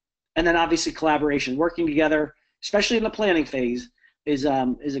resources. And then obviously collaboration, working together, especially in the planning phase, is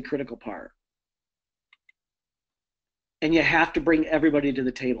a critical part. And you have to bring everybody to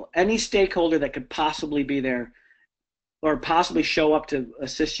the table. Any stakeholder that could possibly be there or possibly show up to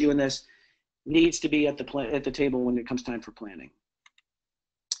assist you in this needs to be at the table when it comes time for planning.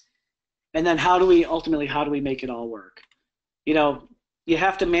 And then how do we make it all work? You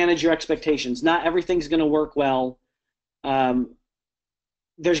have to manage your expectations. Not everything's going to work well.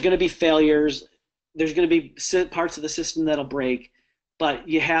 There's going to be failures. There's going to be parts of the system that'll break, but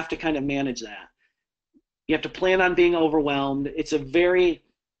you have to kind of manage that. You have to plan on being overwhelmed. It's an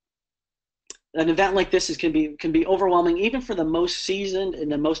event like this can be overwhelming even for the most seasoned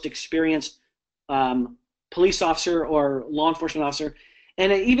and the most experienced police officer or law enforcement officer,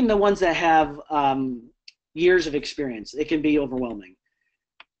 and even the ones that have years of experience. It can be overwhelming.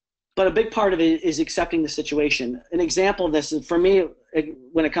 But a big part of it is accepting the situation. An example of this is, for me,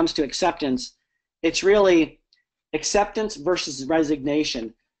 when it comes to acceptance, it's really acceptance versus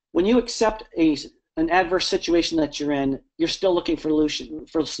resignation. When you accept an adverse situation that you're in, you're still looking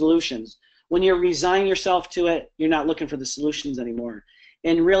for solutions. When you resign yourself to it, you're not looking for the solutions anymore.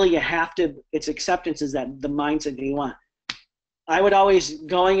 And really, it's acceptance is that the mindset that you want. I would always,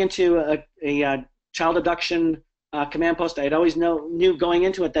 going into a child abduction command post, I'd always knew going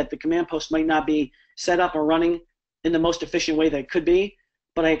into it that the command post might not be set up or running in the most efficient way that it could be,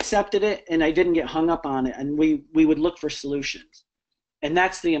 but I accepted it and I didn't get hung up on it, and we would look for solutions. And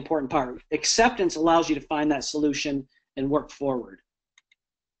that's the important part. Acceptance allows you to find that solution and work forward.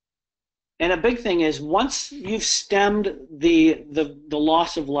 And a big thing is, once you've stemmed the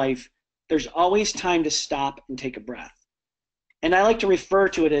loss of life, there's always time to stop and take a breath. And I like to refer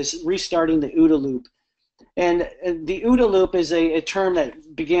to it as restarting the OODA loop. And the OODA loop is a term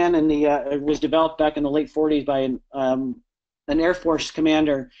that began was developed back in the late 40s by an an Air Force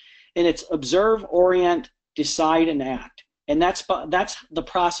commander, and it's observe, orient, decide, and act. And that's the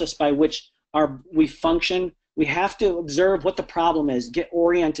process by which we function. We have to observe what the problem is, get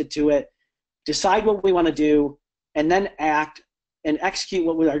oriented to it, decide what we want to do, and then act and execute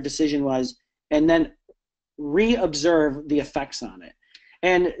what our decision was, and then re-observe the effects on it.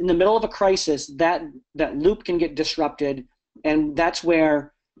 And in the middle of a crisis, that loop can get disrupted, and that's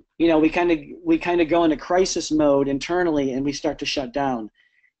where, you know, we kind of go into crisis mode internally, and we start to shut down.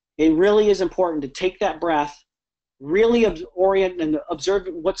 It really is important to take that breath, really orient and observe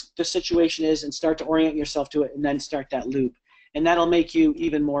what the situation is, and start to orient yourself to it, and then start that loop, and that'll make you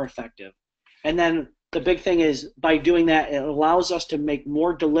even more effective. And then the big thing is, by doing that, it allows us to make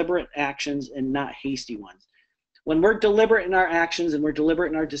more deliberate actions and not hasty ones. When we're deliberate in our actions and we're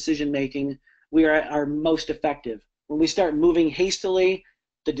deliberate in our decision making, we are our most effective. When we start moving hastily,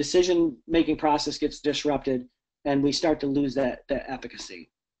 the decision making process gets disrupted, and we start to lose that efficacy.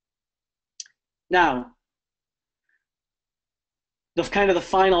 Now, the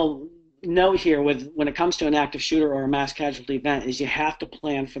final note here when it comes to an active shooter or a mass casualty event is you have to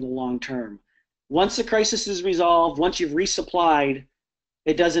plan for the long term. Once the crisis is resolved, once you've resupplied,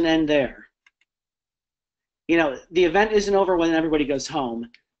 it doesn't end there. You know, the event isn't over when everybody goes home.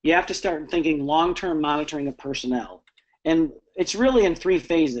 You have to start thinking long-term monitoring of personnel. And it's really in 3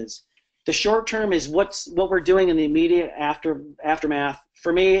 phases. The short term is what we're doing in the immediate aftermath.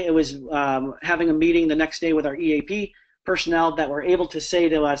 For me, it was having a meeting the next day with our EAP personnel that were able to say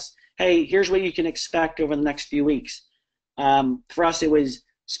to us, hey, here's what you can expect over the next few weeks. For us, it was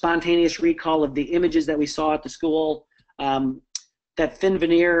spontaneous recall of the images that we saw at the school, that thin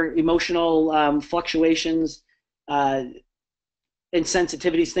veneer, emotional fluctuations,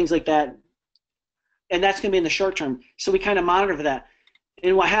 insensitivities, things like that. And that's going to be in the short term. So we kind of monitor for that.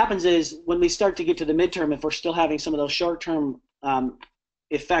 And what happens is when we start to get to the midterm, if we're still having some of those short-term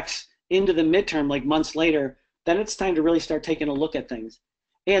effects into the midterm, like months later, then it's time to really start taking a look at things.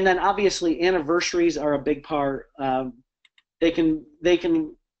 And then obviously anniversaries are a big part. They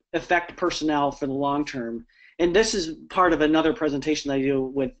can affect personnel for the long term. And this is part of another presentation that I do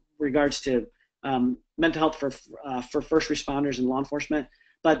with regards to mental health for first responders and law enforcement.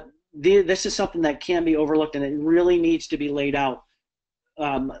 But this is something that can be overlooked, and it really needs to be laid out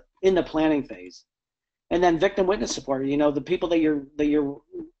in the planning phase. And then victim witness support. You know, the people that you're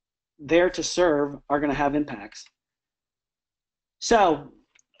there to serve are going to have impacts. So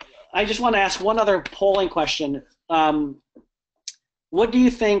I just want to ask one other polling question. What do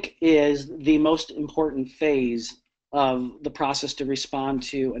you think is the most important phase of the process to respond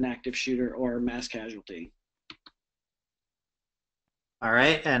to an active shooter or mass casualty? All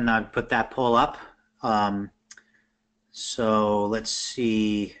right, and I'll put that poll up. So let's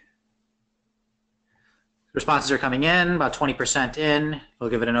see. Responses are coming in, about 20% in. We'll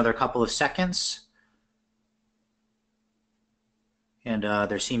give it another couple of seconds. And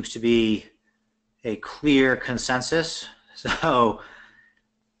there seems to be a clear consensus. So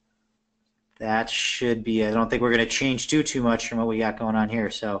that should be, I don't think we're going to change too much from what we got going on here.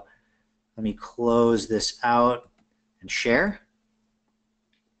 So let me close this out and share.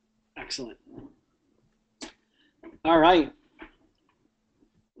 Excellent. All right.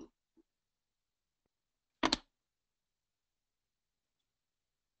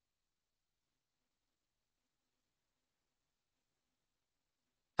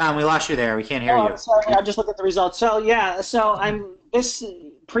 Tom, we lost you there. We can't hear you. Sorry, I'll just look at the results. So yeah, this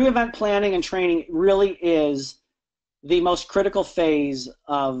pre-event planning and training really is the most critical phase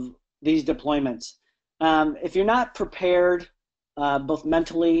of these deployments. If you're not prepared, both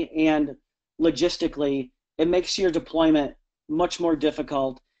mentally and logistically, it makes your deployment much more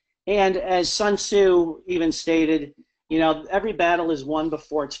difficult. And as Sun Tzu even stated, you know, every battle is won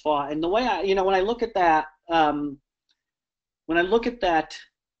before it's fought. And the way when I look at that,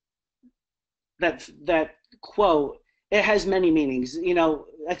 that quote, it has many meanings. You know,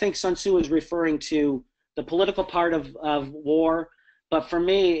 I think Sun Tzu is referring to the political part of war, but for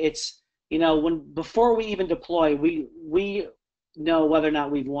me, it's, you know, before we even deploy, we know whether or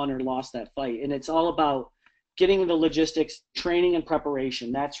not we've won or lost that fight, and it's all about getting the logistics, training, and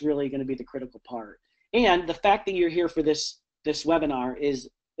preparation. That's really going to be the critical part. And the fact that you're here for this webinar is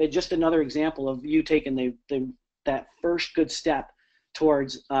just another example of you taking that first good step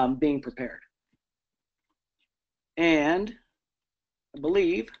towards being prepared. And I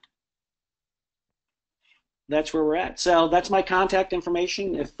believe that's where we're at. So that's my contact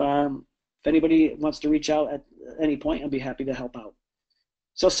information. If anybody wants to reach out at any point, I'll be happy to help out.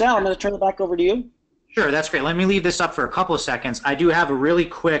 So Sal, I'm going to turn it back over to you. Sure, that's great. Let me leave this up for a couple of seconds. I do have a really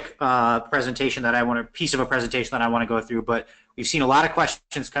quick presentation that I want to, piece of a presentation that I want to go through, but we've seen a lot of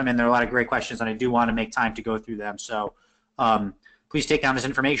questions come in. There are a lot of great questions, and I do want to make time to go through them. So please take down this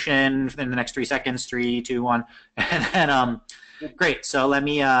information in the next 3 seconds. 3, 2, 1, and then great. So let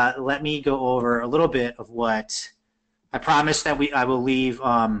me go over a little bit of what I promised that I will leave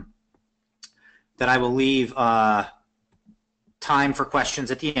time for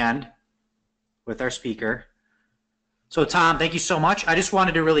questions at the end with our speaker. So Tom, thank you so much. I just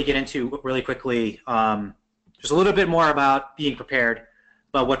wanted to really get into really quickly just a little bit more about being prepared,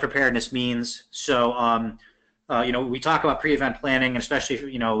 about what preparedness means. So we talk about pre-event planning, and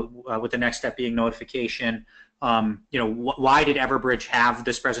especially with the next step being notification. Why did Everbridge have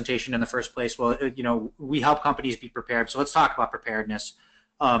this presentation in the first place? Well, we help companies be prepared. So let's talk about preparedness.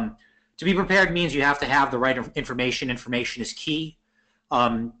 To be prepared means you have to have the right information. Information is key.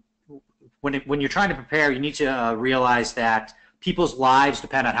 When you're trying to prepare, you need to realize that people's lives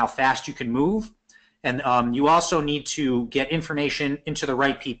depend on how fast you can move, and you also need to get information into the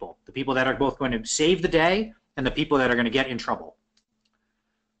right people, the people that are both going to save the day and the people that are going to get in trouble.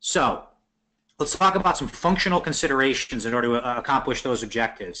 So let's talk about some functional considerations in order to accomplish those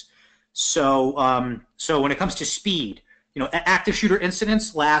objectives. So when it comes to speed, active shooter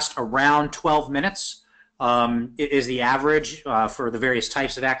incidents last around 12 minutes. Is the average for the various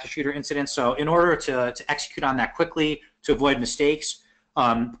types of active shooter incidents. So in order to execute on that quickly, to avoid mistakes,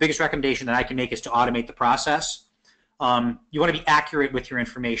 the biggest recommendation that I can make is to automate the process. You want to be accurate with your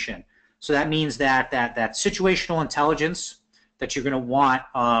information. So that means that situational intelligence that you're going to want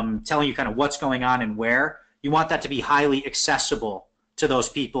telling you kind of what's going on and where, you want that to be highly accessible to those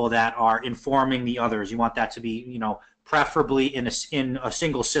people that are informing the others. You want that to be, preferably in a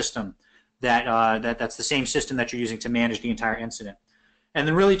single system. That's the same system that you're using to manage the entire incident. And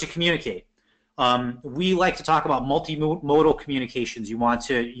then really to communicate. We like to talk about multimodal communications. You're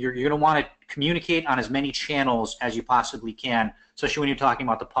going to want to communicate on as many channels as you possibly can, especially when you're talking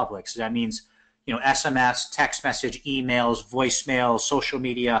about the public. So that means, SMS, text message, emails, voicemail, social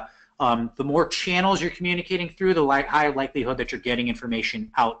media. The more channels you're communicating through, the higher likelihood that you're getting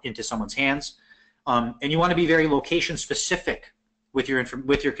information out into someone's hands. And you want to be very location specific with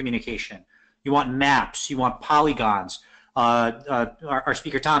your communication. You want maps, you want polygons. Our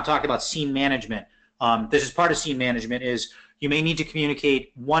speaker Tom talked about scene management. This is part of scene management, is you may need to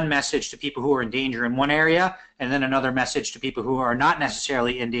communicate one message to people who are in danger in one area, and then another message to people who are not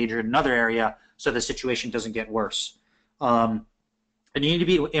necessarily in danger in another area, so the situation doesn't get worse. And you need to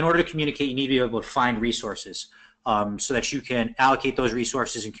be, in order to communicate, you need to be able to find resources so that you can allocate those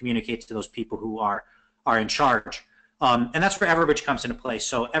resources and communicate to those people who are in charge. And that's where Everbridge comes into place.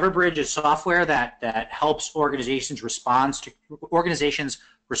 So Everbridge is software that helps organizations respond to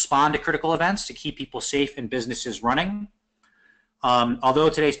critical events to keep people safe and businesses running. Although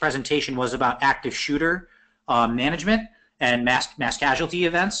today's presentation was about active shooter management and mass casualty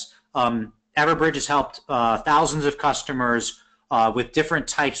events, Everbridge has helped thousands of customers with different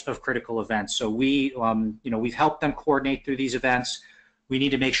types of critical events. So we've helped them coordinate through these events. We need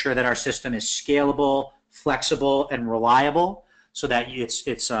to make sure that our system is scalable, flexible, and reliable, so that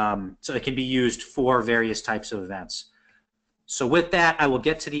so it can be used for various types of events. So with that, I will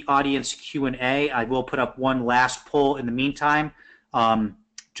get to the audience Q&A. I will put up one last poll in the meantime,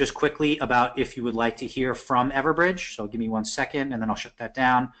 just quickly about if you would like to hear from Everbridge. So give me 1 second, and then I'll shut that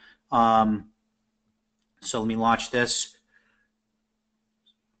down. So let me launch this.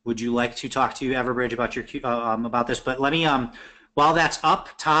 Would you like to talk to Everbridge about this? But let me. While that's up,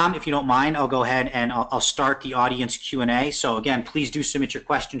 Tom, if you don't mind, I'll go ahead and I'll start the audience Q&A. So again, please do submit your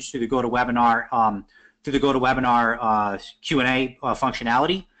questions through the GoToWebinar Q&A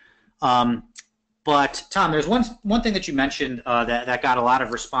functionality. But Tom, there's one thing that you mentioned that got a lot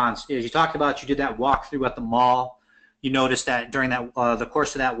of response. Is you talked about you did that walkthrough at the mall. You noticed that during that the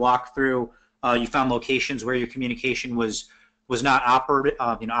course of that walkthrough, you found locations where your communication was not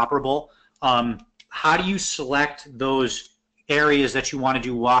operable. How do you select those areas that you want to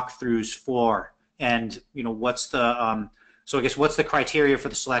do walkthroughs for, and what's the so I guess what's the criteria for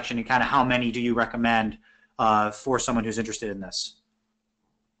the selection, and kind of how many do you recommend for someone who's interested in this?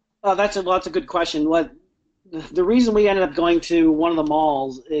 Oh, that's a good question. The reason we ended up going to one of the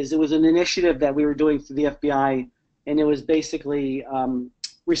malls is it was an initiative that we were doing through the FBI, and it was basically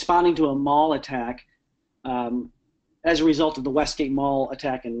responding to a mall attack as a result of the Westgate Mall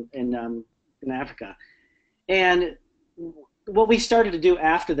attack in Africa. And what we started to do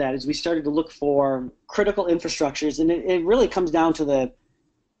after that is we started to look for critical infrastructures, and it really comes down to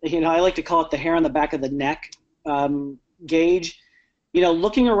I like to call it the hair on the back of the neck gauge.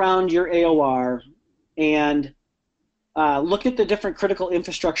 Looking around your AOR, and look at the different critical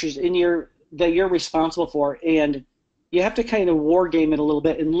infrastructures that you're responsible for, and you have to kind of war game it a little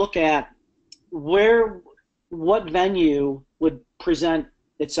bit and look at what venue would present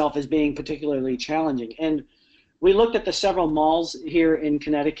itself as being particularly challenging. And we looked at the several malls here in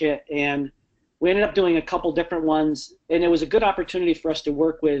Connecticut, and we ended up doing a couple different ones, and it was a good opportunity for us to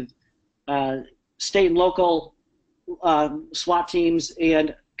work with state and local SWAT teams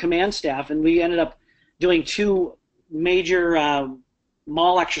and command staff, and we ended up doing two major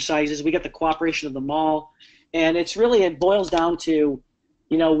mall exercises. We got the cooperation of the mall, and it boils down to,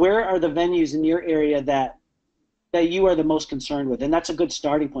 where are the venues in your area that you are the most concerned with, and that's a good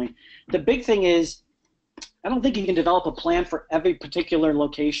starting point. The big thing is, I don't think you can develop a plan for every particular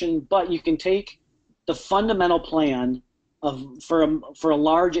location, but you can take the fundamental plan for a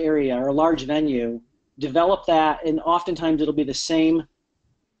large area or a large venue, develop that, and oftentimes it'll be the same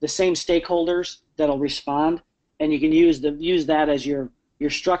stakeholders that'll respond, and you can use that as your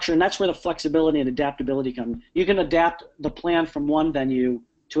structure, and that's where the flexibility and adaptability come. You can adapt the plan from one venue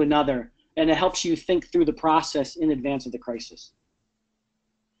to another, and it helps you think through the process in advance of the crisis.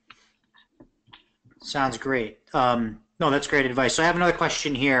 Sounds great. No, that's great advice. So I have another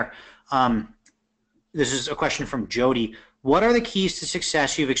question here. This is a question from Jody. What are the keys to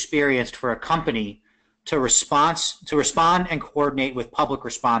success you've experienced for a company to respond and coordinate with public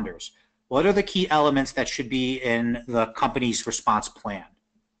responders? What are the key elements that should be in the company's response plan?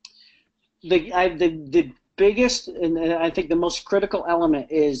 The biggest, and I think the most critical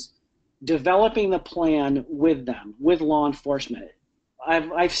element is developing the plan with them, with law enforcement.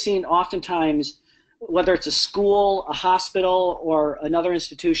 I've seen oftentimes, whether it's a school, a hospital, or another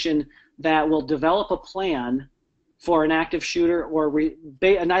institution, that will develop a plan for an active shooter,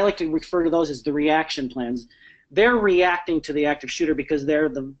 and I like to refer to those as the reaction plans. They're reacting to the active shooter because they're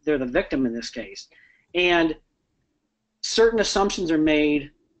the victim in this case, and certain assumptions are made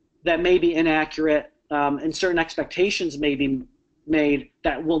that may be inaccurate, and certain expectations may be made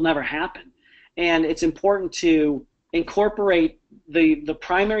that will never happen. And it's important to incorporate the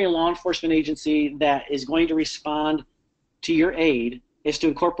primary law enforcement agency that is going to respond to your aid, is to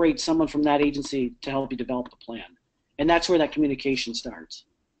incorporate someone from that agency to help you develop the plan. And that's where that communication starts.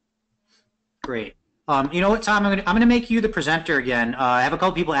 Great. You know what, Tom? I'm going to make you the presenter again. I have a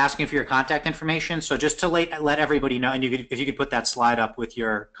couple people asking for your contact information, so just to let everybody know, and if you could put that slide up with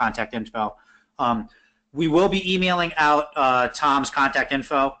your contact info. We will be emailing out Tom's contact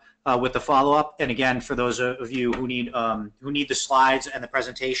info with the follow-up. And again, for those of you who need the slides and the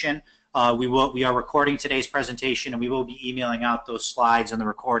presentation, we are recording today's presentation, and we will be emailing out those slides and the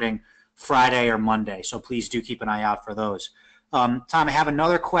recording Friday or Monday. So please do keep an eye out for those. Tom, I have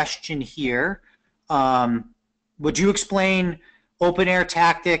another question here. Would you explain open air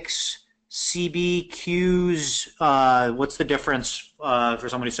tactics, CBQs? What's the difference for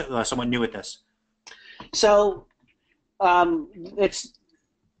someone new at this? So it's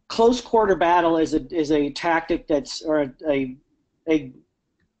close quarter battle is a tactic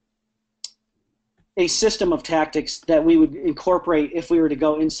a system of tactics that we would incorporate if we were to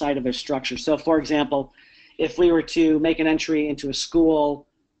go inside of a structure. So, for example, if we were to make an entry into a school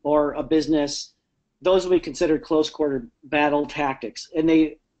or a business, those would be considered close quarter battle tactics.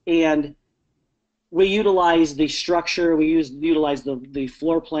 And we utilize the structure, we utilize the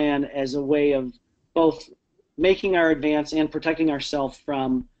floor plan as a way of both making our advance and protecting ourselves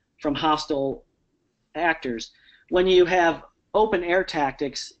from hostile actors. When you have open air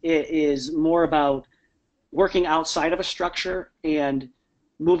tactics, it is more about working outside of a structure and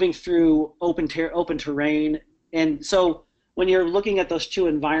moving through open terrain. And so when you're looking at those two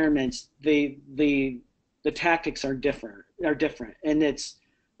environments, the tactics are different, and it's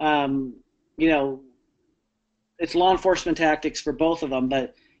it's law enforcement tactics for both of them,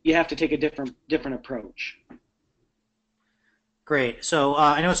 but you have to take a different approach. Great. So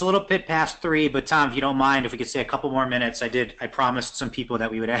I know it's a little bit past 3, but Tom, if you don't mind, if we could stay a couple more minutes, I promised some people that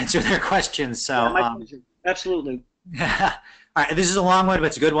we would answer their questions. So yeah, my pleasure. Absolutely. All right, this is a long one, but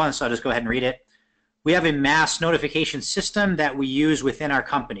it's a good one, so I'll just go ahead and read it. We have a mass notification system that we use within our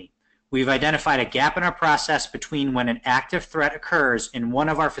company. We've identified a gap in our process between when an active threat occurs in one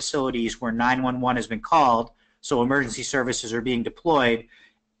of our facilities where 911 has been called, so emergency services are being deployed,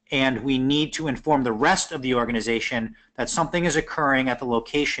 and we need to inform the rest of the organization that something is occurring at the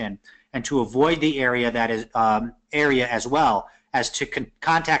location, and to avoid the area as well as to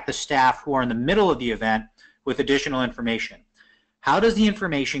contact the staff who are in the middle of the event with additional information. How does the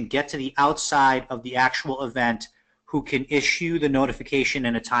information get to the outside of the actual event who can issue the notification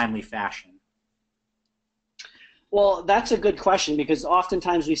in a timely fashion? Well, that's a good question because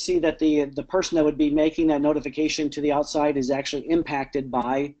oftentimes we see that the person that would be making that notification to the outside is actually impacted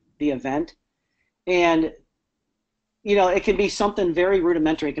by the event. And it can be something very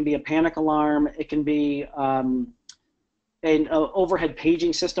rudimentary. It can be a panic alarm. It can be an overhead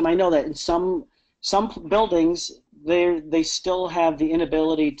paging system. I know that in some buildings they still have the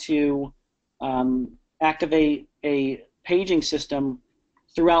inability to activate a paging system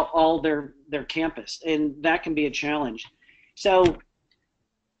throughout all their campus, and that can be a challenge. So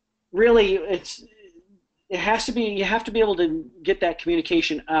really, it has to be, you have to be able to get that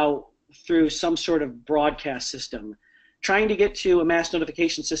communication out through some sort of broadcast system. Trying to get to a mass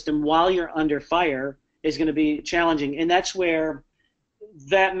notification system while you're under fire is going to be challenging, and that's where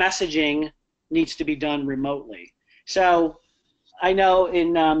that messaging needs to be done remotely. So I know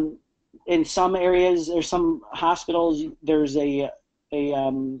in some areas or some hospitals there's a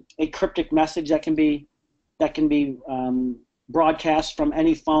cryptic message that can be broadcast from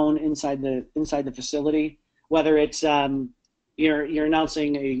any phone inside the facility, whether it's you're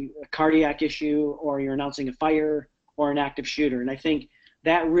announcing a cardiac issue or you're announcing a fire or an active shooter. And I think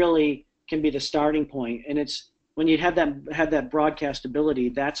that really can be the starting point. And it's when you have that broadcast ability,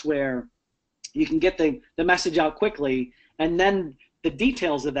 that's where you can get the message out quickly, and then the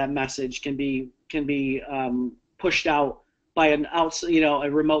details of that message can be pushed out by a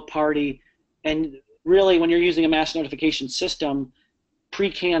remote party. And really, when you're using a mass notification system,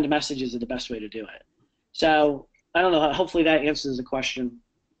 pre-canned messages are the best way to do it. So I don't know. Hopefully that answers the question.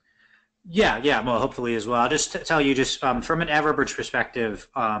 Yeah, well, hopefully as well. I'll just tell you, just from an Everbridge perspective,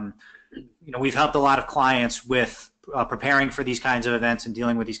 we've helped a lot of clients with preparing for these kinds of events and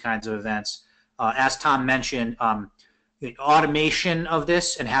dealing with these kinds of events. As Tom mentioned, the automation of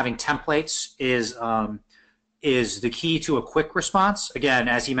this and having templates is the key to a quick response. Again,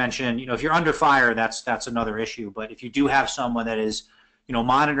 as he mentioned, if you're under fire, that's another issue. But if you do have someone that is,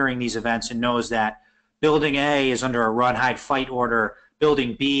 monitoring these events and knows that Building A is under a run, hide, fight order,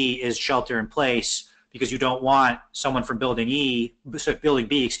 Building B is shelter in place because you don't want someone from Building B,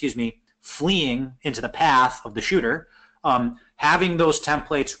 fleeing into the path of the shooter. Having those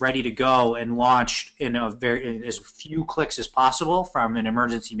templates ready to go and launched in as few clicks as possible from an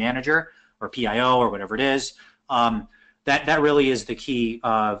emergency manager or PIO or whatever it is, that really is the key.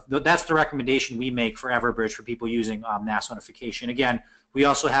 That's the recommendation we make for Everbridge for people using mass notification. Again, we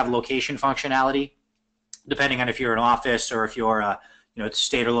also have location functionality, depending on if you're an office or if you're a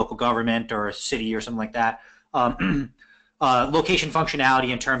state or local government or a city or something like that. Location functionality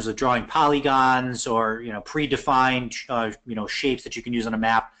in terms of drawing polygons or predefined shapes that you can use on a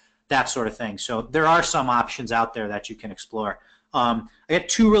map, that sort of thing. So there are some options out there that you can explore. I got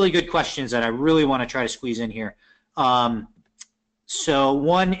two really good questions that I really want to try to squeeze in here. So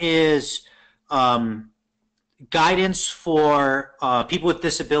one is guidance for people with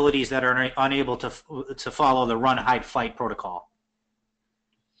disabilities that are unable to follow the run, hide, fight protocol.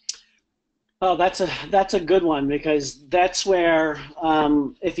 Oh, that's a good one, because that's where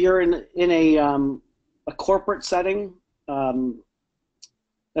if you're in a corporate setting,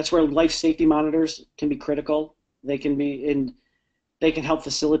 that's where life safety monitors can be critical. They can help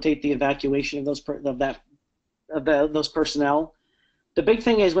facilitate the evacuation of those personnel. The big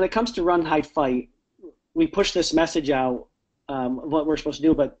thing is when it comes to run, hide, fight, we push this message out, what we're supposed to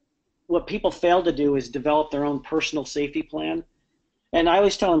do, but what people fail to do is develop their own personal safety plan. And I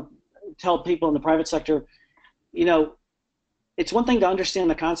always tell people in the private sector, it's one thing to understand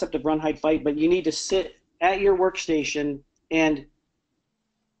the concept of run, hide, fight, but you need to sit at your workstation and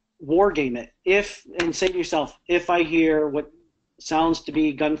war game it. And say to yourself, if I hear what sounds to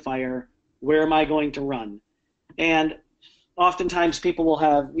be gunfire, where am I going to run? And oftentimes people will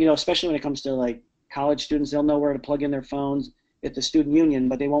have, especially when it comes to like college students, they'll know where to plug in their phones at the student union,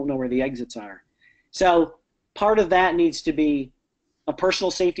 but they won't know where the exits are. So part of that needs to be a personal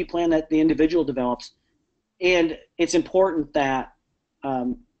safety plan that the individual develops. And it's important that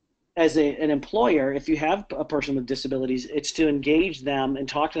as an employer, if you have a person with disabilities, it's to engage them and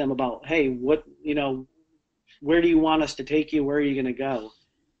talk to them about, hey, where do you want us to take you? Where are you going to go?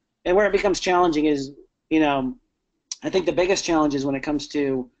 And where it becomes challenging is, I think the biggest challenge is when it comes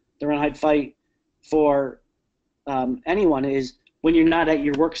to the run, hide, fight for anyone is when you're not at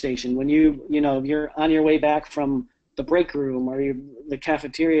your workstation, when you're on your way back from the break room or the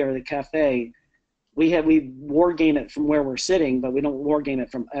cafeteria or the cafe. We war game it from where we're sitting, but we don't war game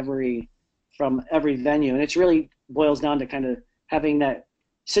it from every venue. And it really boils down to kind of having that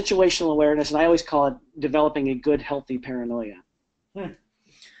situational awareness, and I always call it developing a good, healthy paranoia.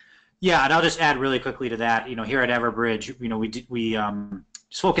 Yeah, and I'll just add really quickly to that. Here at Everbridge, we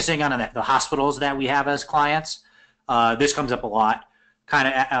just focusing on the hospitals that we have as clients. This comes up a lot. Kind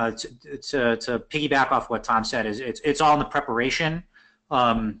of to piggyback off what Tom said, is it's all in the preparation.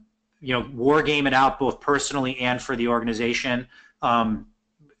 War game it out both personally and for the organization.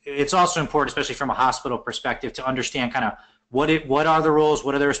 It's also important, especially from a hospital perspective, to understand kind of what are the roles,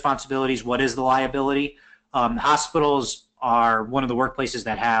 what are the responsibilities, what is the liability. Hospitals are one of the workplaces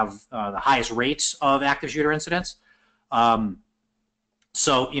that have the highest rates of active shooter incidents.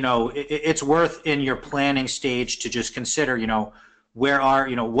 So it's worth in your planning stage to just consider, what are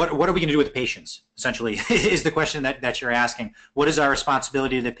we going to do with the patients? Essentially, is the question that you're asking. What is our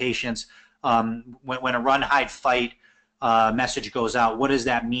responsibility to the patients when a run, hide, fight message goes out? What does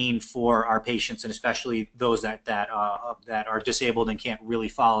that mean for our patients, and especially those that are disabled and can't really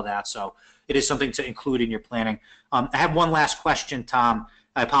follow that? So it is something to include in your planning. I have one last question, Tom.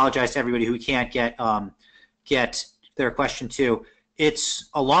 I apologize to everybody who can't get their question to. It's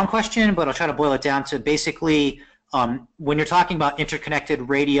a long question, but I'll try to boil it down to basically, when you're talking about interconnected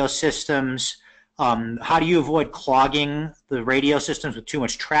radio systems, how do you avoid clogging the radio systems with too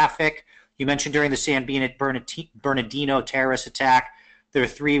much traffic? You mentioned during the San Bernardino terrorist attack, there are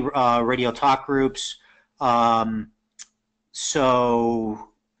 3 radio talk groups. So,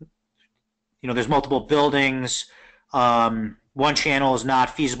 there's multiple buildings. One channel is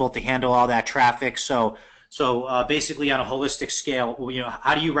not feasible to handle all that traffic. So basically, on a holistic scale,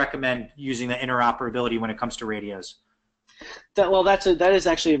 how do you recommend using the interoperability when it comes to radios? That is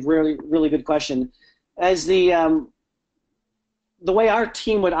actually a really, really good question. As the way our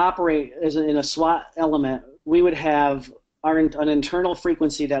team would operate in a SWAT element, we would have an internal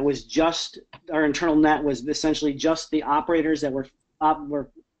frequency that was just, our internal net was essentially just the operators that were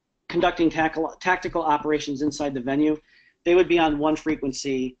conducting tactical operations inside the venue. They would be on one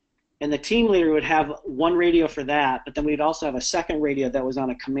frequency, and the team leader would have one radio for that, but then we'd also have a second radio that was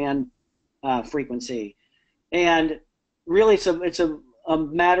on a command frequency. And really, it's a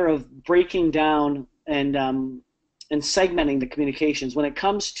matter of breaking down and segmenting the communications. When it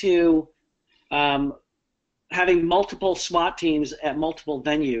comes to having multiple SWAT teams at multiple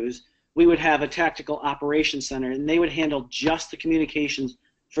venues, we would have a tactical operations center, and they would handle just the communications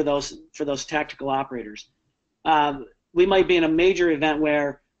for those tactical operators. We might be in a major event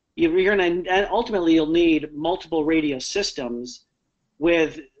where ultimately you'll need multiple radio systems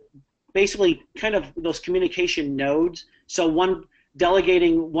with basically kind of those communication nodes. So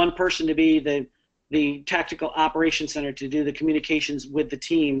delegating one person to be the tactical operations center to do the communications with the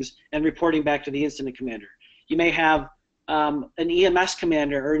teams and reporting back to the incident commander. You may have an EMS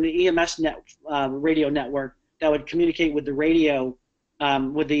commander or an EMS radio network that would communicate with the radio,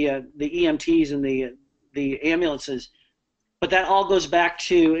 with the EMTs and the ambulances. But that all goes back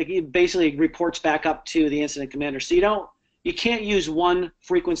to, it basically reports back up to the incident commander. So you can't use one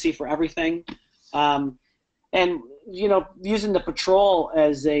frequency for everything. And using the patrol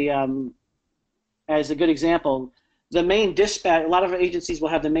as a good example, the main dispatch, a lot of agencies will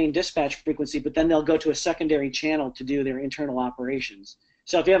have the main dispatch frequency, but then they'll go to a secondary channel to do their internal operations.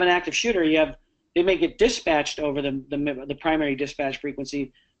 So if you have an active shooter, they may get dispatched over the primary dispatch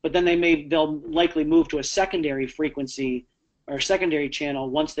frequency, but then they'll likely move to a secondary frequency or secondary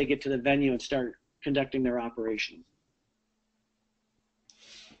channel once they get to the venue and start conducting their operations.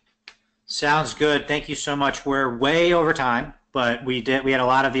 Sounds good. Thank you so much. We're way over time, but we had a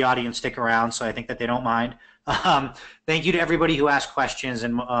lot of the audience stick around, so I think that they don't mind. Thank you to everybody who asked questions,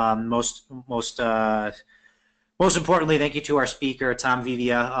 and most importantly, thank you to our speaker, Tom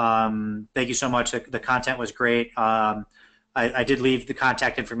Veivia. Thank you so much. The content was great. I did leave the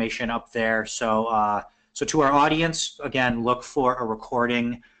contact information up there. So to our audience, again, look for a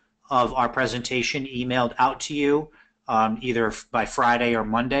recording of our presentation emailed out to you either by Friday or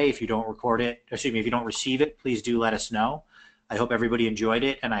Monday. If you don't if you don't receive it, please do let us know. I hope everybody enjoyed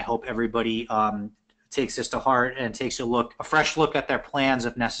it, and I hope everybody takes this to heart and takes a fresh look at their plans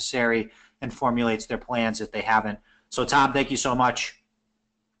if necessary, and formulates their plans if they haven't. So Tom, thank you so much.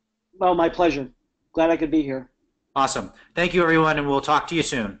 Well, my pleasure. Glad I could be here. Awesome. Thank you, everyone, and we'll talk to you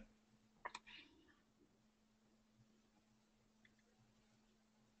soon.